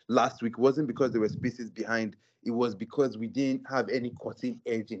Palace last week wasn't because there were spaces behind. It was because we didn't have any cutting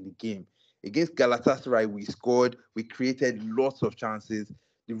edge in the game. Against Galatasaray, we scored. We created lots of chances.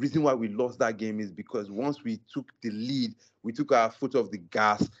 The reason why we lost that game is because once we took the lead, we took our foot off the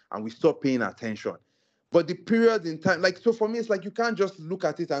gas and we stopped paying attention. But the period in time, like, so for me, it's like you can't just look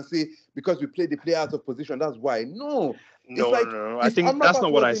at it and say, because we played the player out of position, that's why. No. No. I think that's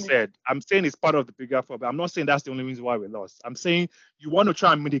not what I said. I'm saying it's part of the bigger problem. I'm not saying that's the only reason why we lost. I'm saying you want to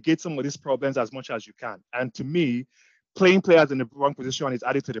try and mitigate some of these problems as much as you can. And to me, playing players in the wrong position is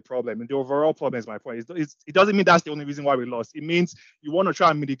added to the problem. And the overall problem is my point. It doesn't mean that's the only reason why we lost. It means you want to try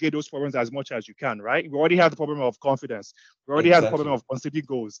and mitigate those problems as much as you can, right? We already have the problem of confidence. We already have the problem of conceding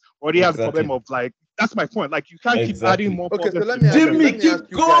goes. We already have the problem of, like, that's my point. Like, you can't keep adding more problems. So let me keep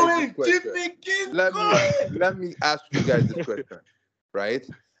going. Jimmy, keep going. Let me ask you guys this question, right?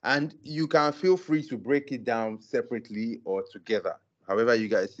 And you can feel free to break it down separately or together, however you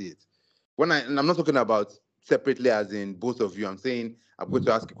guys see it. And I'm not talking about separately as in both of you. I'm saying I'm going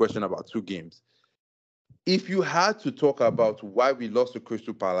to ask a question about 2 games. If you had to talk about why we lost to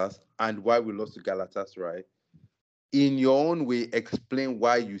Crystal Palace and why we lost to Galatasaray, in your own way, explain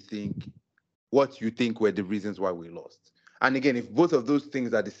what you think were the reasons why we lost. And again, if both of those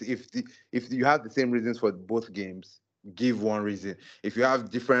things are if you have the same reasons for both games, give one reason. If you have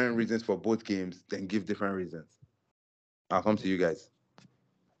different reasons for both games, then give different reasons. I'll come to you guys.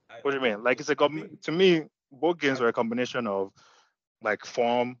 What do you mean? Like, it's to me, both games were a combination of, like,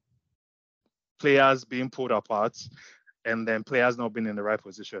 form, players being pulled apart, and then players not being in the right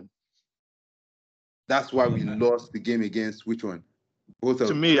position. That's why we lost the game against which one? Both of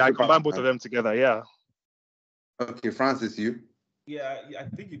To me, I Crystal combine both Palace. of them together. Yeah. Okay, Francis, you? Yeah, I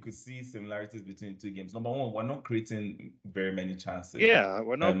think you could see similarities between two games. Number one, we're not creating very many chances. Yeah,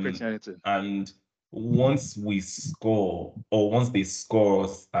 we're not creating anything. And once we score, or once they score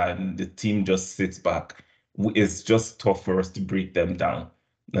us and the team just sits back, it's just tough for us to break them down.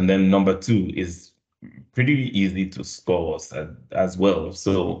 And then number two is pretty easy to score us as well.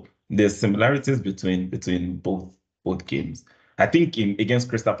 So there's similarities between both games. I think against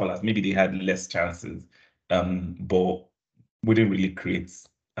Crystal Palace, maybe they had less chances, but we didn't really create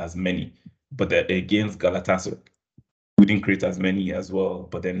as many. But against Galatasaray, we didn't create as many as well.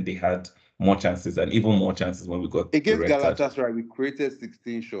 But then they had more chances and even more chances when we got against Galatasaray. We created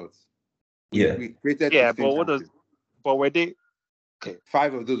 16 shots. We created 16 chances. But were they? Okay.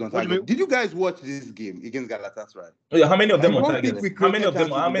 5 of those on target. Did you guys watch this game against Galatasaray? Yeah, how many of them on target? How many of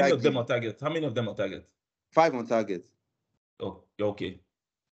them on target? How many of them on target? 5 on target. Oh, okay.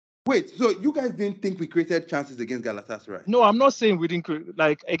 Wait, so you guys didn't think we created chances against Galatasaray? No, I'm not saying we didn't create.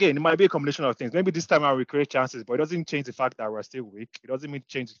 Like, again, it might be a combination of things. Maybe this time we create chances, but it doesn't change the fact that we're still weak. It doesn't mean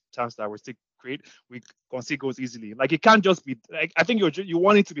change the chance that we're still create. We concede goals easily. Like, it can't just be. Like, I think you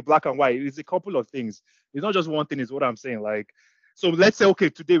want it to be black and white. It's a couple of things. It's not just one thing. Is what I'm saying. Like, so let's say, okay,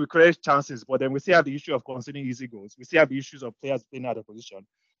 today we create chances, but then we still have the issue of conceding easy goals. We still have the issues of players playing out of position.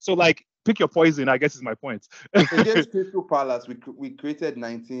 So, like, pick your poison, I guess is my point. Against Crystal Palace, we created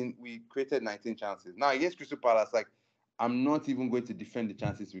 19. We created 19 chances. Now against Crystal Palace, like, I'm not even going to defend the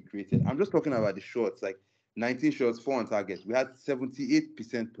chances we created. I'm just talking about the shots. Like 19 shots, 4 on target. We had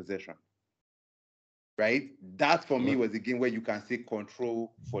 78% possession. Right? That for me was a game where you can say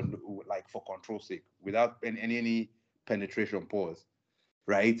control for control's sake without any penetration pause.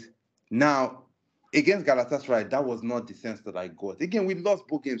 Right? Now against Galatasaray, that was not the sense that I got. Again, we lost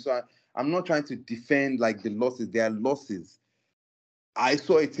both games, so I'm not trying to defend like the losses. They are losses. I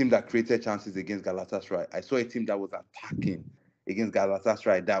saw a team that created chances against Galatasaray. I saw a team that was attacking against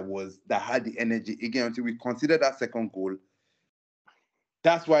Galatasaray that had the energy. Again, until we considered that second goal.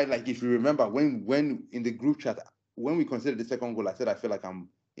 That's why, like, if you remember, when in the group chat, when we considered the second goal, I said I feel like I'm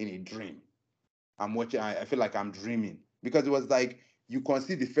in a dream. I'm watching. I feel like I'm dreaming because it was like you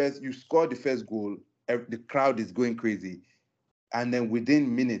score the first goal, the crowd is going crazy, and then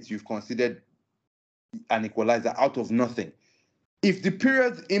within minutes you've considered an equalizer out of nothing. If the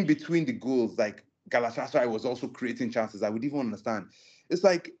periods in between the goals, like Galatasaray was also creating chances, I would even understand. It's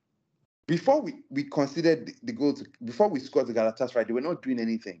like before we considered the goal, before we scored the Galatasaray, they were not doing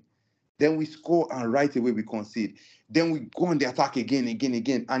anything. Then we score and right away we concede. Then we go on the attack again.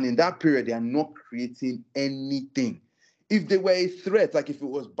 And in that period, they are not creating anything. If they were a threat, like if it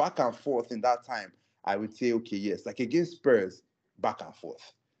was back and forth in that time, I would say, okay, yes. Like against Spurs, back and forth.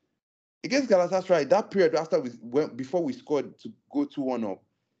 Against Galatasaray, that period before we scored to go 2-1 up,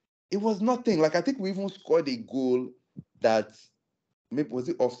 it was nothing. Like I think we even scored a goal that maybe was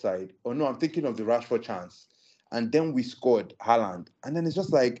it offside? Or no, I'm thinking of the Rashford chance. And then we scored Haaland. And then it's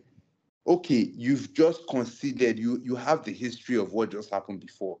just like, okay, you've just conceded. You have the history of what just happened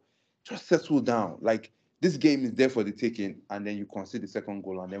before. Just settle down. Like this game is there for the taking, and then you concede the second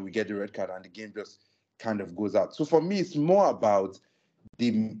goal, and then we get the red card, and the game just kind of goes out. So for me, it's more about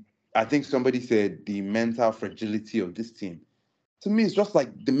I think somebody said the mental fragility of this team. To me, it's just like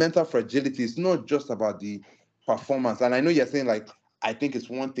the mental fragility. It's not just about the performance. And I know you're saying like, I think it's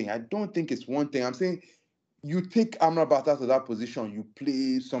one thing. I don't think it's one thing. I'm saying you take Amrabat out of that position, you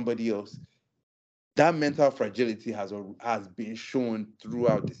play somebody else. That mental fragility has been shown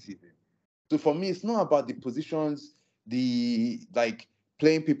throughout the season. So for me, it's not about the positions,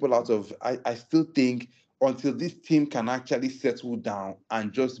 playing people out of. I still think until this team can actually settle down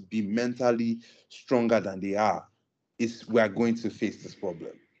and just be mentally stronger than they are, we are going to face this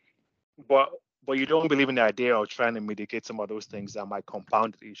problem. But you don't believe in the idea of trying to mitigate some of those things that might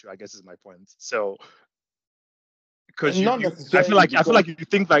compound the issue, I guess is my point. So because I feel like you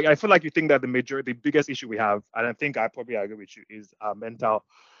think that the biggest issue we have, and I think I probably agree with you, is mental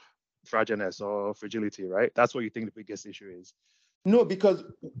fragileness or fragility, right? That's what you think the biggest issue is. No, because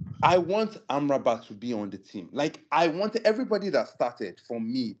I want Amrabat to be on the team. Like I wanted everybody that started for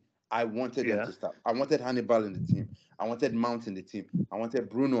me. I wanted them to start. I wanted Hannibal in the team. I wanted Mount in the team. I wanted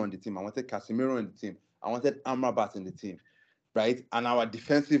Bruno on the team. I wanted Casemiro in the team. I wanted Amrabat in the team, right? And our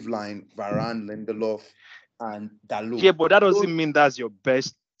defensive line, Varane, Lindelof, and Dalot. Yeah, but that doesn't mean that's your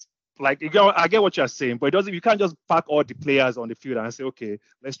best. Like, I get what you're saying, but you can't just pack all the players on the field and say, okay,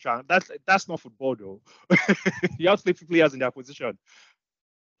 let's try. That's not football, though. You have to play players in their position.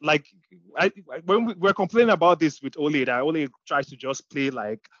 like when we're complaining about this with Ole, that Ole tries to just play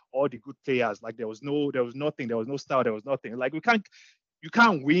like all the good players. Like there was nothing, there was no style, there was nothing. Like you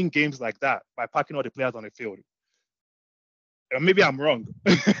can't win games like that by packing all the players on the field. Maybe I'm wrong.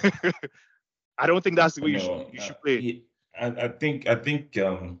 I don't think that's the way you should play. I think I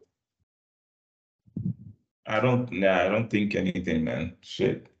don't think anything, man.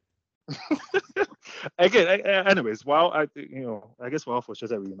 Shit. Again, anyways, I guess while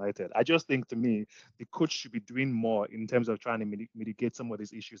frustrated with United, I just think to me the coach should be doing more in terms of trying to mitigate some of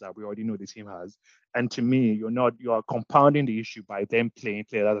these issues that we already know the team has. And to me, you are compounding the issue by them playing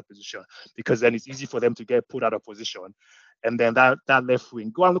out of position, because then it's easy for them to get put out of position. And then that left wing,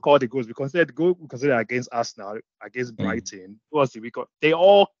 go and look at all the goals. We consider against Arsenal, against Brighton. Who was the week? They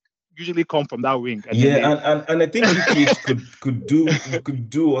all usually come from that wing. And I think ETH could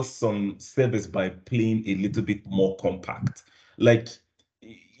do us some service by playing a little bit more compact. Like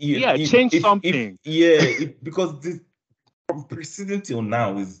change something. Because this from pre-season till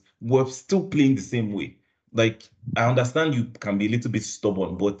now we're still playing the same way. Like I understand you can be a little bit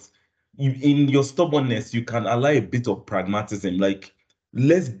stubborn, but in your stubbornness you can allow a bit of pragmatism. Like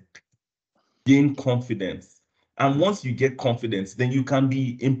let's gain confidence. And once you get confidence, then you can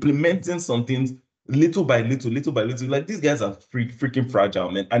be implementing some things little by little. Like these guys are freaking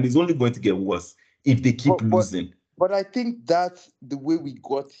fragile, man. And it's only going to get worse if they keep losing. But I think that's the way we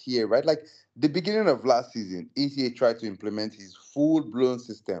got here, right? Like the beginning of last season, ETA tried to implement his full-blown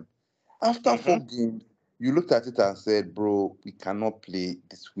system. After 4 games, you looked at it and said, bro, we cannot play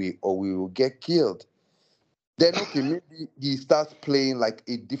this way or we will get killed. Then, okay, maybe he starts playing like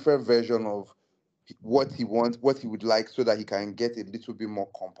a different version of what he wants, what he would like, so that he can get a little bit more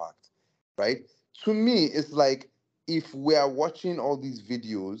compact, right? To me, it's like if we are watching all these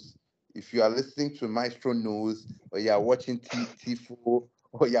videos, if you are listening to Maestro Knows, or you are watching Tifo,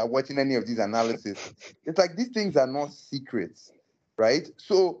 or you are watching any of these analysis, it's like these things are not secrets, right?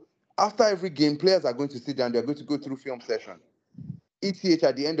 So after every game, players are going to sit down, they're going to go through film session. ETH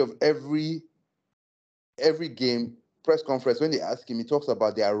at the end of every game press conference, when they ask him, he talks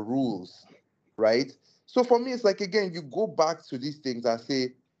about their rules, right? So for me, it's like, again, you go back to these things and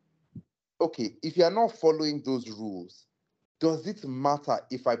say, okay, if you're not following those rules, does it matter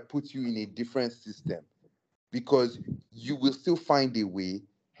if I put you in a different system? Because you will still find a way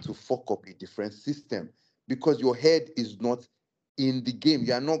to fuck up a different system because your head is not in the game.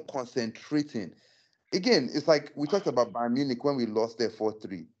 You are not concentrating. Again, it's like we talked about Bayern Munich when we lost there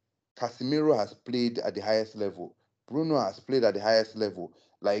 4-3. Casemiro has played at the highest level. Bruno has played at the highest level.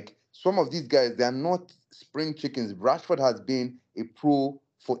 Like some of these guys, they are not spring chickens. Rashford has been a pro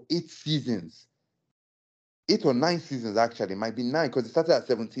for 8 seasons. 8 or 9 seasons, actually. It might be 9 because he started at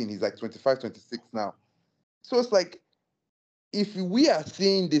 17. He's like 25, 26 now. So it's like, if we are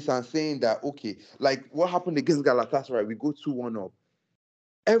seeing this and saying that, okay, like what happened against Galatasaray, we go 2-1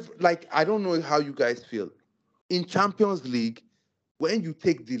 up. Like, I don't know how you guys feel. In Champions League, when you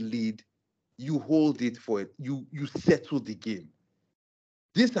take the lead, you hold it for it. You settle the game.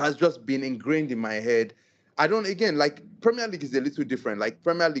 This has just been ingrained in my head. Again, like Premier League is a little different. Like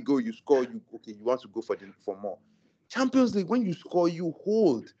Premier League, you score, you want to go for more. Champions League, when you score, you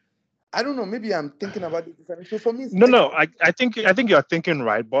hold. I don't know. Maybe I'm thinking about it differently. So for me, I think you're thinking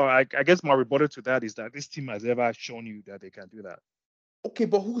right, but I guess my rebuttal to that is that this team has never shown you that they can do that. Okay,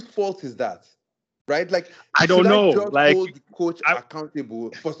 but whose fault is that? Right? Like, I don't know. I just hold the coach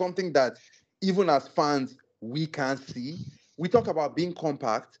accountable for something that even as fans we can't see? We talk about being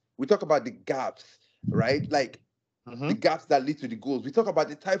compact. We talk about the gaps, right? Like the gaps that lead to the goals. We talk about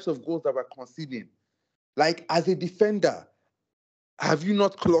the types of goals that we're conceding. Like, as a defender, have you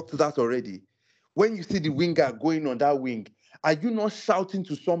not clocked that already? When you see the winger going on that wing, are you not shouting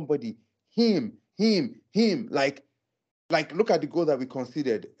to somebody, him? Like, look at the goal that we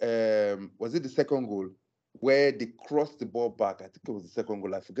conceded. Was it the second goal where they crossed the ball back? I think it was the second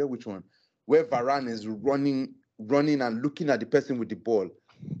goal. I forget which one. Where Varane is running and looking at the person with the ball.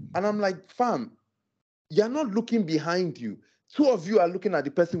 And I'm like, fam, you're not looking behind you. 2 of you are looking at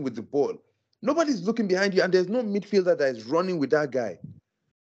the person with the ball. Nobody's looking behind you, and there's no midfielder that is running with that guy.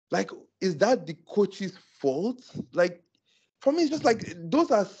 Like, is that the coach's fault? Like, for me, it's just like,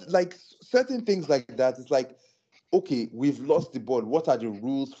 those are like certain things like that. It's like, okay, we've lost the ball. What are the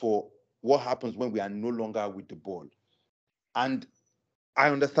rules for what happens when we are no longer with the ball? And I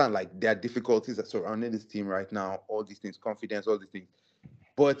understand, like, there are difficulties that surrounding this team right now, all these things, confidence, all these things.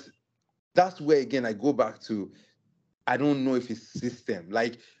 But that's where, again, I go back to, I don't know if it's system.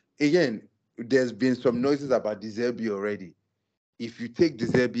 Like, again, there's been some noises about De Zerbi already. If you take De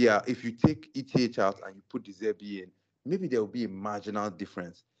Zerbi out, if you take ETH out and you put De Zerbi in, maybe there will be a marginal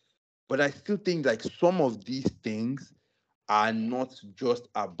difference. But I still think like some of these things are not just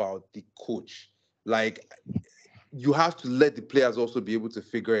about the coach. Like you have to let the players also be able to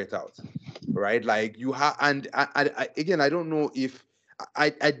figure it out, right? Like you have, and again, I don't know if I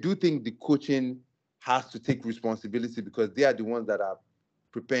do think the coaching has to take responsibility because they are the ones that are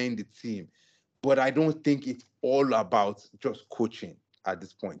preparing the team. But I don't think it's all about just coaching at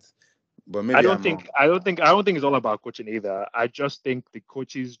this point. But maybe I'm wrong. I don't think it's all about coaching either. I just think the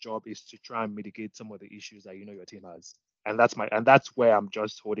coach's job is to try and mitigate some of the issues that your team has, and that's where I'm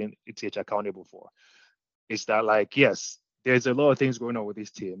just holding ETH accountable for. Is that like, yes, there's a lot of things going on with this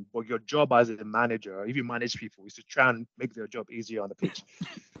team, but your job as a manager, if you manage people, is to try and make their job easier on the pitch.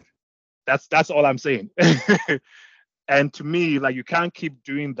 That's all I'm saying. And to me, like you can't keep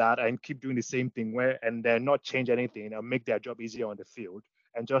doing that and keep doing the same thing and then not change anything and make their job easier on the field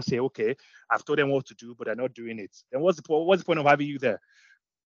and just say, okay, I've told them what to do, but they're not doing it. Then what's the point of having you there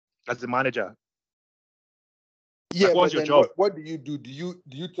as the manager? Yeah, like, what's but your then job? what do you do? Do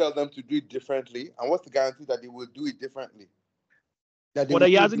you tell them to do it differently? And what's the guarantee that they will do it differently? That they will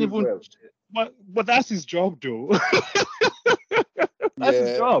He still hasn't do it even. well. But that's his job, though. That's his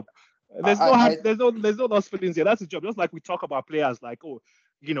Yeah, job. There's I no lost feelings here. That's his job. Just like we talk about players, like, oh,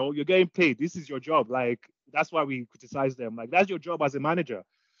 you're getting paid. This is your job. Like that's why we criticize them. Like that's your job as a manager.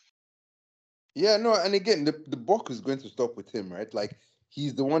 yeah, no, and again, the buck is going to stop with him, right? Like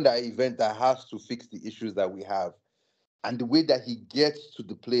he's the one that has to fix the issues that we have. And the way that he gets to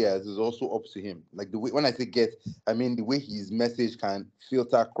the players is also up to him. Like the way, when I say get, I mean the way his message can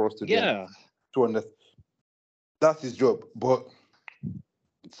filter across to them Yeah. to understand. That's his job. But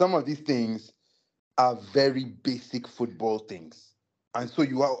some of these things are very basic football things. And so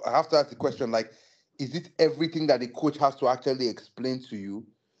you have to ask the question, like, is it everything that the coach has to actually explain to you?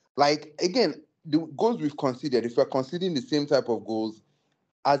 Like, again, the goals we've considered, if we're considering the same type of goals,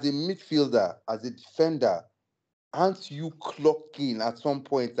 as a midfielder, as a defender, aren't you clocking at some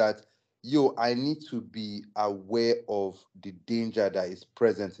point that, yo, I need to be aware of the danger that is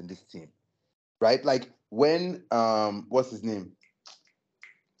present in this team, right? Like when, what's his name?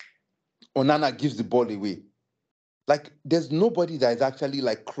 Onana gives the ball away. Like there's nobody that is actually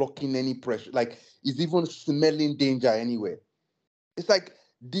like clocking any pressure, like is even smelling danger anywhere. It's like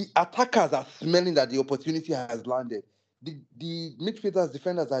the attackers are smelling that the opportunity has landed. The midfielders,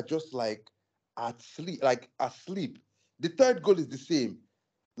 defenders are just like asleep. The third goal is the same.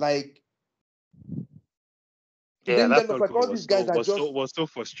 Like Yeah, then that looks third like goal all these guys are just. was so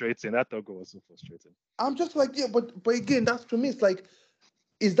frustrating. That third goal was so frustrating. I'm just like, yeah, but again, that's to me, it's like,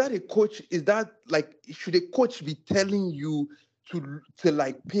 is that a coach? Is that like, should a coach be telling you to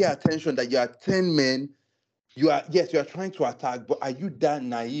like pay attention that you are 10 men? You are trying to attack, but are you that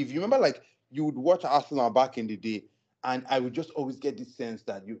naive? You remember, like you would watch Arsenal back in the day, and I would just always get this sense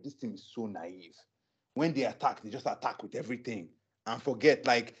that this team is so naive. When they attack, they just attack with everything and forget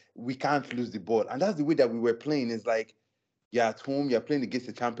like we can't lose the ball. And that's the way that we were playing. It's like you're at home, you're playing against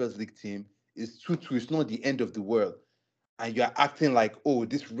a Champions League team. It's 2-2. It's not the end of the world, and you're acting like, oh,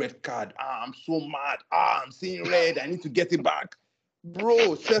 this red card. I'm so mad. I'm seeing red. I need to get it back,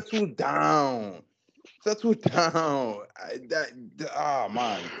 bro. Settle down. Settle down.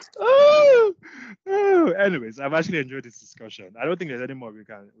 Man. Anyways, I've actually enjoyed this discussion. I don't think there's any more we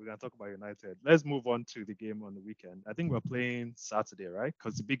can talk about United. Let's move on to the game on the weekend. I think we're playing Saturday, right?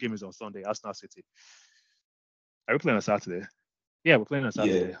 Because the big game is on Sunday, Arsenal City. Are we playing on Saturday? Yeah, we're playing on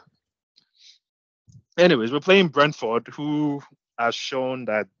Saturday. Yeah. Anyways, we're playing Brentford, who has shown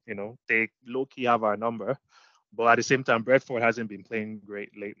that they low-key have our number. But at the same time, Brentford hasn't been playing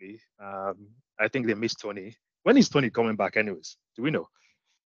great lately. I think they missed Tony. When is Tony coming back anyways? Do we know?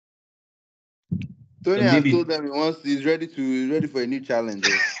 Tony has told them he's ready for a new challenge.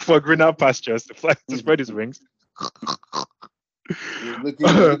 For greener pastures, to spread his wings. He's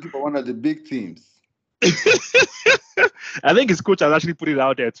looking for one of the big teams. I think his coach has actually put it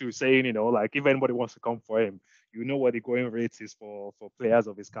out there too, saying, like if anybody wants to come for him, what the going rate is for players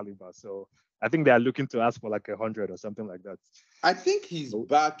of his caliber. So I think they are looking to ask for like 100 or something like that. I think he's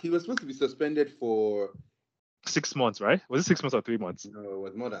back. He was supposed to be suspended for 6 months, right? Was it 6 months or 3 months? No, it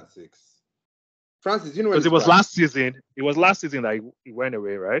was more than 6. Francis, because it was last season. It was last season that he went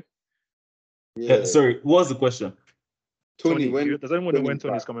away, right? Yeah. Sorry, what was the question? Tony, does anyone know when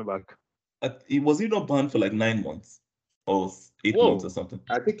Tony's coming back? Was he not banned for like 9 months or 8 months or something?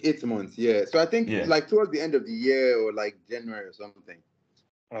 I think 8 months, yeah. So I think like towards the end of the year or like January or something.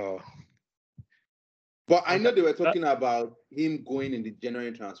 Oh. But I know they were talking about him going in the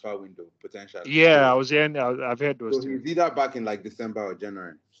January transfer window, potentially. Yeah, I've heard those so he's either back in like December or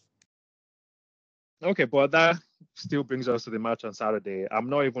January. Okay, but that still brings us to the match on Saturday. I'm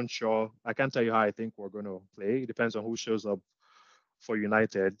not even sure. I can't tell you how I think we're going to play. It depends on who shows up for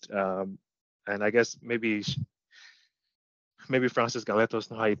United. And I guess maybe Francis can let us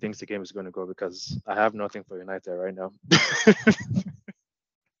know how he thinks the game is going to go, because I have nothing for United right now.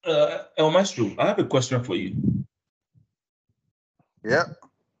 El Maestro, I have a question for you. Yeah.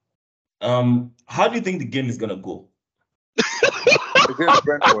 How do you think the game is gonna go? Against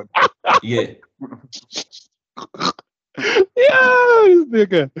Brentford. Yeah. Yeah, this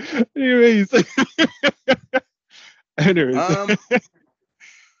nigga. Anyways.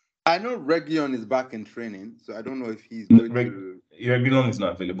 I know Region is back in training, so I don't know if he's going to. Regulon is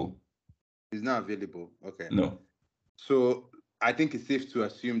not available. He's not available. Okay. No. So I think it's safe to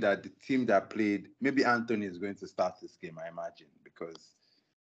assume that the team that played, maybe Anthony is going to start this game, I imagine, because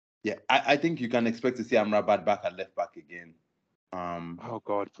I think you can expect to see Amrabat back at left back again. Oh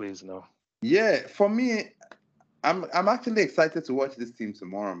God, please no. Yeah, for me, I'm actually excited to watch this team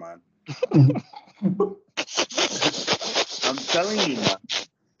tomorrow, man. I'm telling you, man.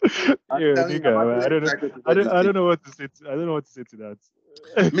 I don't know what to say. I don't know what to say to that.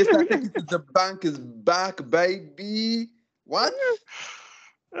 Mr. Take It to the Bank is back, baby. What?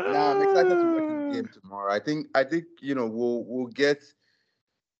 Nah, I'm excited to watch this game tomorrow. I think we'll get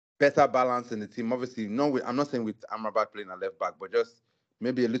better balance in the team. Obviously, I'm not saying with Amrabat playing at left back, but just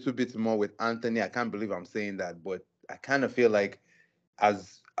maybe a little bit more with Anthony. I can't believe I'm saying that, but I kind of feel like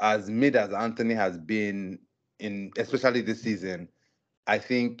as mid as Anthony has been especially this season, I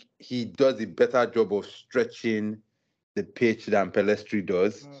think he does a better job of stretching the pitch than Pellistri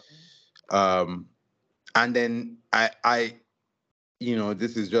does. And then I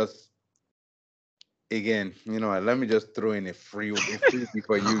this is just, again, let me just throw in a freebie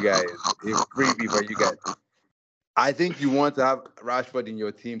for you guys. A freebie for you guys. I think you want to have Rashford in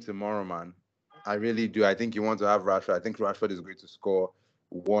your team tomorrow, man. I really do. I think you want to have Rashford. I think Rashford is going to score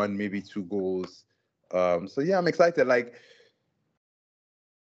 1, maybe 2 goals. So yeah, I'm excited. Like,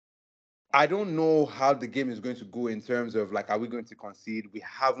 I don't know how the game is going to go in terms of, like, are we going to concede? We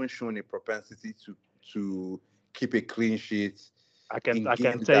haven't shown a propensity to keep a clean sheet. I can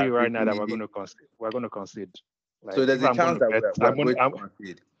tell you right now that we're going to concede. Like, so there's a chance that we're going to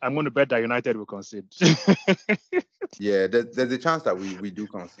concede. I'm going to bet that United will concede. Yeah, there's a chance that we do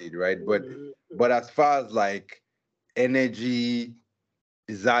concede, right? But as far as like energy,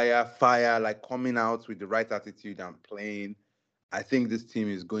 desire, fire, like coming out with the right attitude and playing, I think this team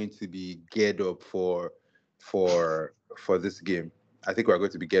is going to be geared up for this game. I think we're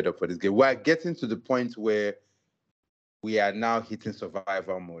going to be geared up for this game. We're getting to the point where we are now hitting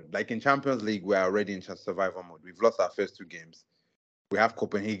survival mode. Like in Champions League, we're already in survival mode. We've lost our first 2 games. We have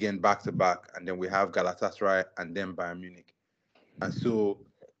Copenhagen back-to-back, and then we have Galatasaray and then Bayern Munich. And so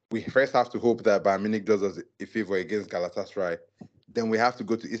we first have to hope that Bayern Munich does us a favor against Galatasaray. Then we have to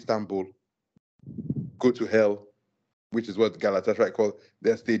go to Istanbul, go to hell, which is what Galatasaray call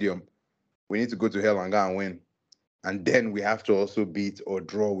their stadium. We need to go to hell and go and win. And then we have to also beat or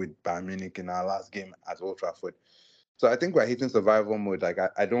draw with Bayern Munich in our last game at Old Trafford. So I think we're hitting survival mode. Like,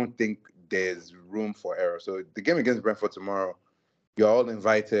 I don't think there's room for error. So the game against Brentford tomorrow, you're all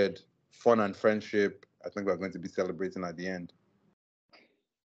invited. Fun and friendship. I think we're going to be celebrating at the end.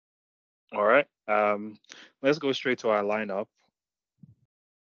 All right. Let's go straight to our lineup.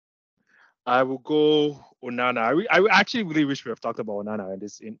 I will go Onana. I actually really wish we have talked about Onana in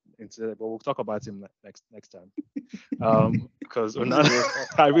this but we'll talk about him next time. Because Onana,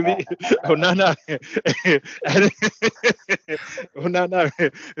 Onana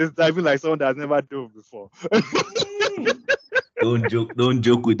is diving like someone that's never dove before. Don't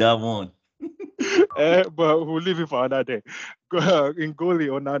joke with that one. But we'll leave it for another day. In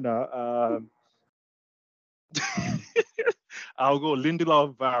goalie, Onana. I'll go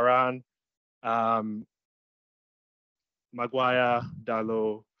Lindelof, Varane, Maguire,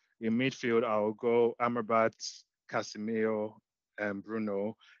 Dalot. In midfield, I'll go Amrabat, Casemiro, and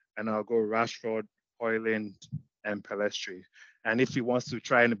Bruno. And I'll go Rashford, Højlund, and Pellistri. And if he wants to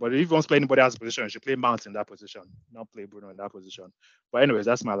try anybody, if he wants to play anybody else's position, he should play Mount in that position, not play Bruno in that position. But anyways,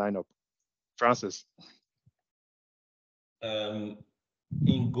 that's my lineup. Francis. In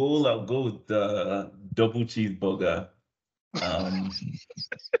goal, I'll go with the double cheeseburger.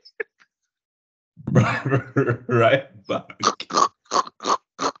 Right back.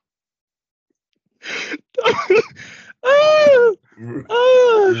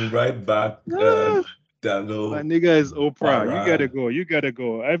 Right back. Dalot. My nigga is Oprah. You gotta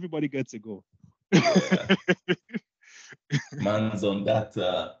go. Everybody gets to go. Yeah. Man's on that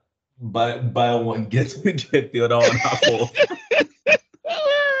buy one, get the other one half off.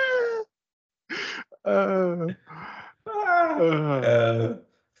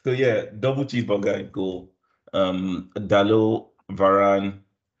 So yeah, double cheeseburger and goal. Dalot, Varane.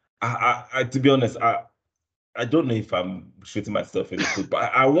 I to be honest, I don't know if I'm shooting myself in the foot,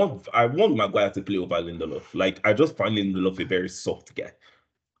 but I want Maguire to play over Lindelof. Like I just find Lindelof a very soft guy.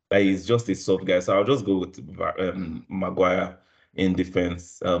 Like he's just a soft guy. So I'll just go with Maguire in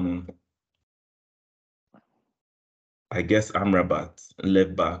defense. I guess Amrabat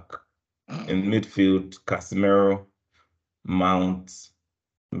left back. In midfield, Casemiro, Mount,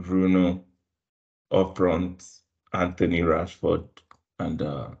 Bruno, up front, Anthony, Rashford, and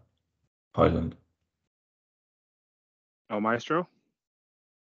Haaland. Maestro?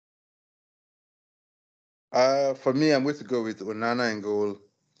 For me, I'm going to go with Onana in goal.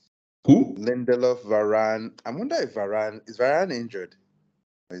 Who? Lindelof, Varane. I wonder if is Varane injured?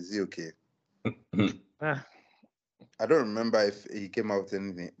 Or is he okay? I don't remember if he came out with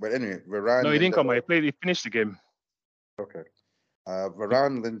anything. But anyway, Varane. No, he didn't come out. He finished the game. Okay.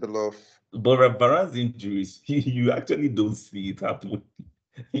 Varane, Lindelof. But Varane's injuries, you actually don't see it happen.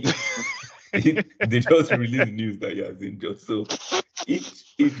 They just released news that he has injured. So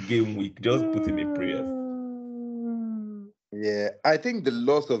each game week, just put him in prayers. Yeah, I think the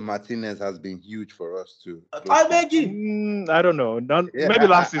loss of Martinez has been huge for us too. I beg you. I don't know. Maybe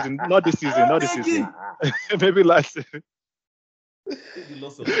last season, not this season. Maybe last season.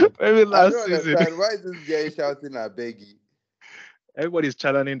 Maybe last season. Why is this guy shouting at Beggy? Everybody's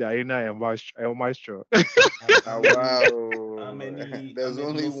channeling the Aina and Maestro. Wow. There's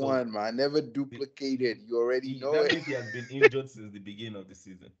only one, man. Never duplicated. You already know that it. means he has been injured since the beginning of the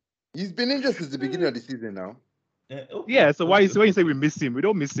season. He's been injured since the beginning of the season now. Okay. Yeah, so why when you say we miss him? We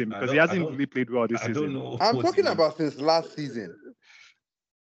don't miss him because he hasn't really played well this season. I don't know. I'm talking about since last season.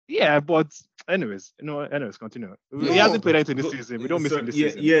 Yeah, but anyways, continue. He hasn't played anything this season. We don't miss him this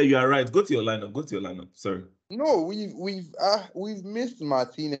season. Yeah, you are right. Go to your lineup. Sorry. No, we've missed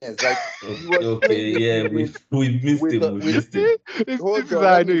Martinez. Like we've missed him. This is how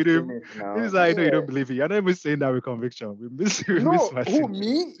I know you don't. This is how I know you don't believe it. You're not even saying that with conviction. We miss Martinez. Who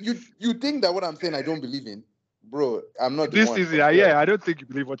me? You think that what I'm saying I don't believe in? Bro, I'm not this season. Yeah, I don't think you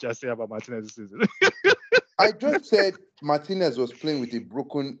believe what you're saying about Martinez this season. I just said Martinez was playing with a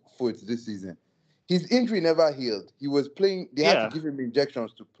broken foot this season. His injury never healed. He was playing. They had to give him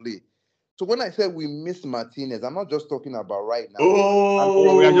injections to play. So when I said we miss Martinez, I'm not just talking about right now.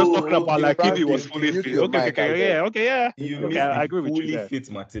 We are just talking about like if he was fully fit. Okay, yeah. I agree with you fully there. fit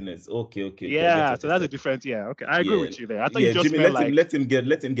Martinez. Okay. Yeah, so that's a different. Yeah, okay, I agree with you there. I thought you just Jimmy, meant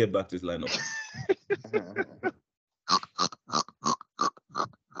let him get back to his lineup.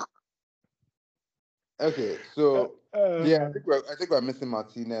 Okay, so I think we're missing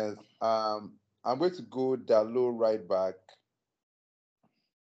Martinez. I'm going to go Dalot right back.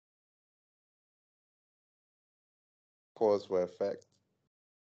 Pause for effect.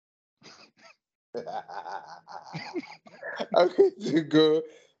 I'm going to go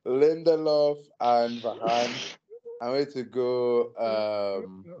Lindelof and Varane. I'm going to go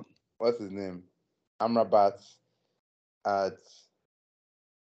what's his name? Amrabat at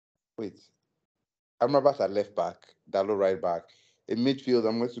left back, Dalot right back. In midfield,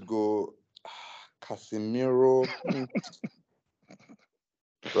 I'm going to go Casemiro.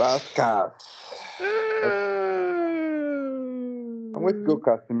 Last card. I'm going to go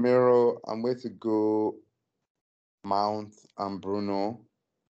Casemiro. I'm going to go Mount and Bruno.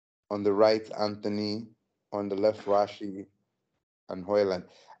 On the right, Anthony. On the left, Rashi and Haaland.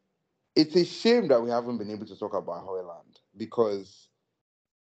 It's a shame that we haven't been able to talk about Haaland because,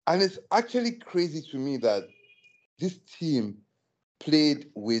 and it's actually crazy to me that this team played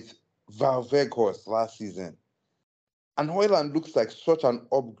with Valvegos last season. And Haaland looks like such an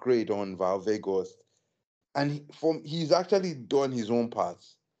upgrade on Valvegos. And he's actually done his own part.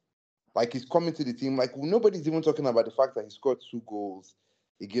 Like he's coming to the team. Like nobody's even talking about the fact that he scored 2 goals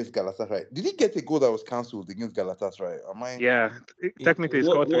against Galatasaray. Did he get a goal that was cancelled against Galatasaray? Yeah, technically he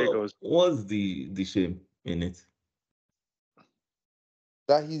scored 3 goals. What's the shame in it?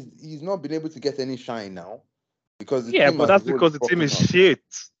 That he's not been able to get any shine now. Because but that's because the team is shit.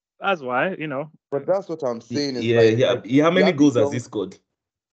 That's why, But that's what I'm saying. How many goals has he scored?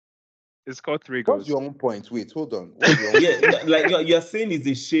 He scored 3 goals. What's your own point? Wait, hold on. Like you're saying it's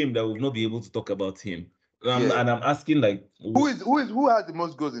a shame that we'll not be able to talk about him. And I'm asking like who has the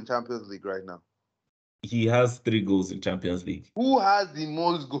most goals in Champions League right now? He has 3 goals in Champions League. Who has the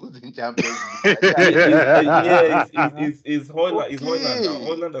most goals in Champions League? It's Haaland. It's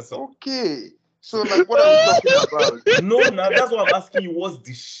Haaland or something. Okay. So like what are we talking about? No, that's why I'm asking you. What's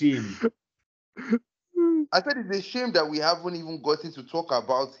the shame? I said it's a shame that we haven't even gotten to talk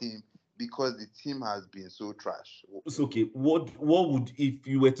about him because the team has been so trash. It's okay. What would, if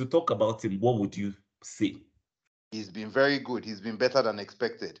you were to talk about him, what would you say? He's been very good. He's been better than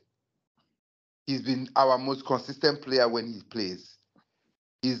expected. He's been our most consistent player when he plays.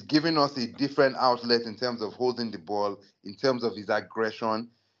 He's given us a different outlet in terms of holding the ball, in terms of his aggression.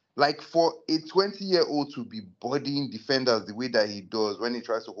 Like for a 20-year-old to be bodying defenders the way that he does when he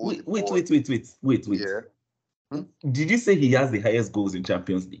tries to hold the ball. Wait. Yeah. Did you say he has the highest goals in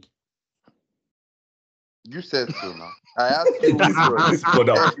Champions League? You said so now. I asked you. This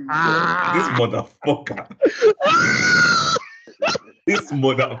motherfucker. This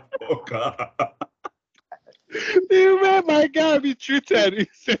motherfucker. You made my guy be treated. He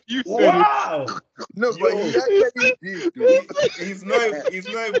said you said wow. it. No, but he actually did. He's not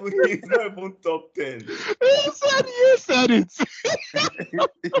even top 10. He said you said it.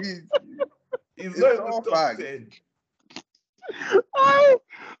 He's not even top 10.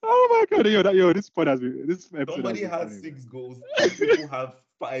 Oh my god, this pod has been Somebody has 6 goals, 2 people have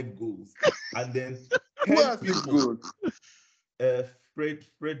 5 goals, and then 10 Who has 6 goals?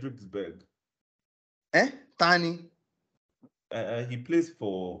 Frederiksberg. Tani. He plays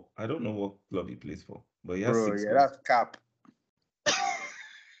for, I don't know what club he plays for, but he has 6 goals. That's cap.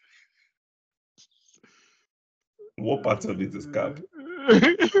 What part of it is cap?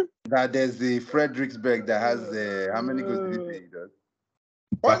 That there's the Frederiksberg that has how many goals did he say he does?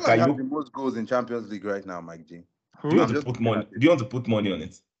 Haaland has the most goals in Champions League right now, Mike G. Do you want to put money on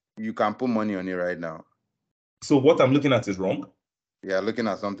it? You can put money on it right now. So what I'm looking at is wrong? Yeah, looking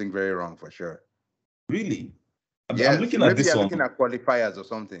at something very wrong for sure. Really? Yeah, I'm looking at this one. Looking at qualifiers or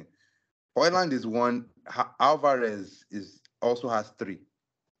something. Haaland is 1. Alvarez also has 3.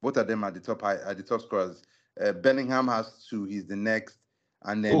 Both of them are the top scorers. Bellingham has 2. He's the next.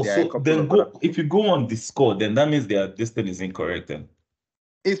 And then if you go on the score, then that means this thing is incorrect then.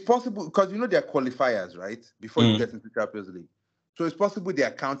 It's possible because they're qualifiers, right? Before you get into Champions League. So it's possible they are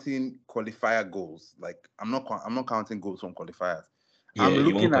counting qualifier goals. Like I'm not counting goals from qualifiers. Yeah, I'm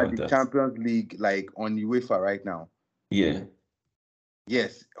looking at the Champions League like on UEFA right now. Yeah.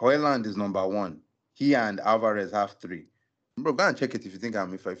 Yes, Haaland is number 1. He and Alvarez have 3. Bro, go and check it if you think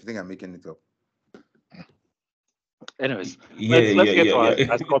I'm making it up. Anyways, let's get to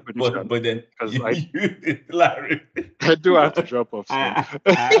our score prediction. But then, Larry, I do have to drop off.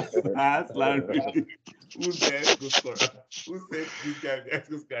 Ask Larry. Who's the ex-goal scorer? Who said this guy the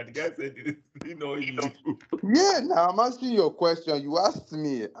ex-goal scorer? The guy said this. You know you. Yeah, now I'm asking you a question. You asked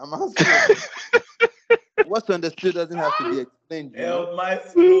me. I'm asking you. What's understood doesn't have to be explained. El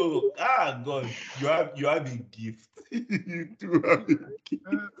Maestro. God. You have a gift. You do have a gift.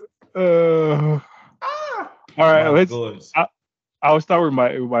 All right, I'll start with my.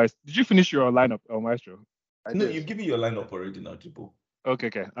 Did you finish your lineup, El Maestro? No, you've given your lineup already now, Triple.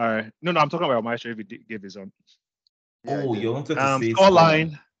 Okay. All right. No, I'm talking about El Maestro if he gave his own. Yeah, you wanted to say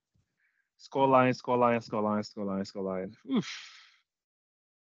scoreline. Oof.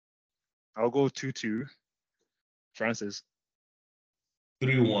 I'll go 2-2. Francis.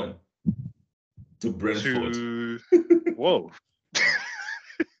 3-1 to Brentford. Whoa.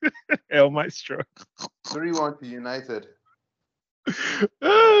 El Maestro. 3-1 to United.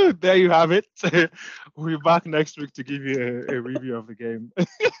 There you have it. We'll be back next week to give you a review of the game.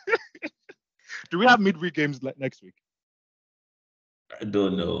 Do we have midweek games next week? I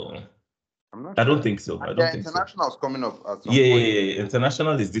don't know. I don't think so. I don't think so. International's coming up at some point. Yeah.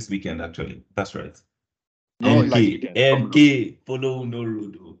 International is this weekend, actually. That's right. MK. Follow no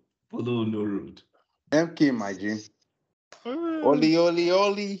road. Follow no road. MK, my G. Oli.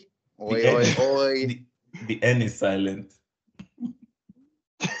 Oi. The N is silent.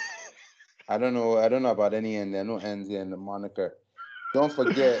 I don't know about any N. There are no N's here in the moniker. Don't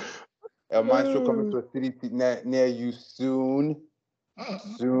forget, El Maestro coming to a city near you soon.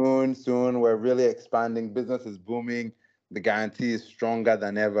 Soon. We're really expanding. Business is booming. The guarantee is stronger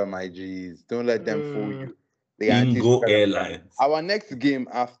than ever, my G's. Don't let them fool you. The Ingo Airlines. Our next game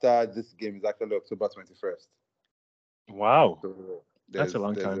after this game is actually October 21st. Wow. So that's a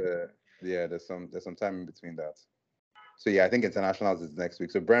long time. There's some time in between that. So yeah, I think internationals is next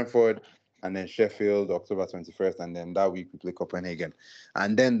week. So Brentford and then Sheffield, October 21st, and then that week we play Copenhagen.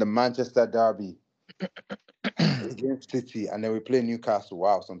 And then the Manchester Derby against City, and then we play Newcastle.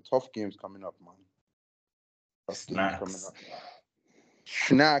 Wow, some tough games coming up, man.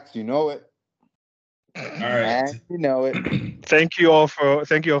 Snacks, you know it. All right. You know it. Thank you all for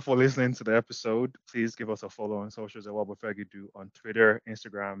listening to the episode. Please give us a follow on socials at What Would Fergie Do on Twitter,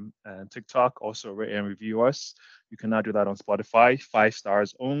 Instagram, and TikTok. Also rate and review us. You can now do that on Spotify. 5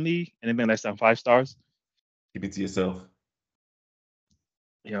 stars only. Anything less than 5 stars, Keep it to yourself.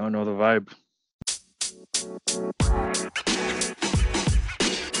 Yeah, I know the vibe.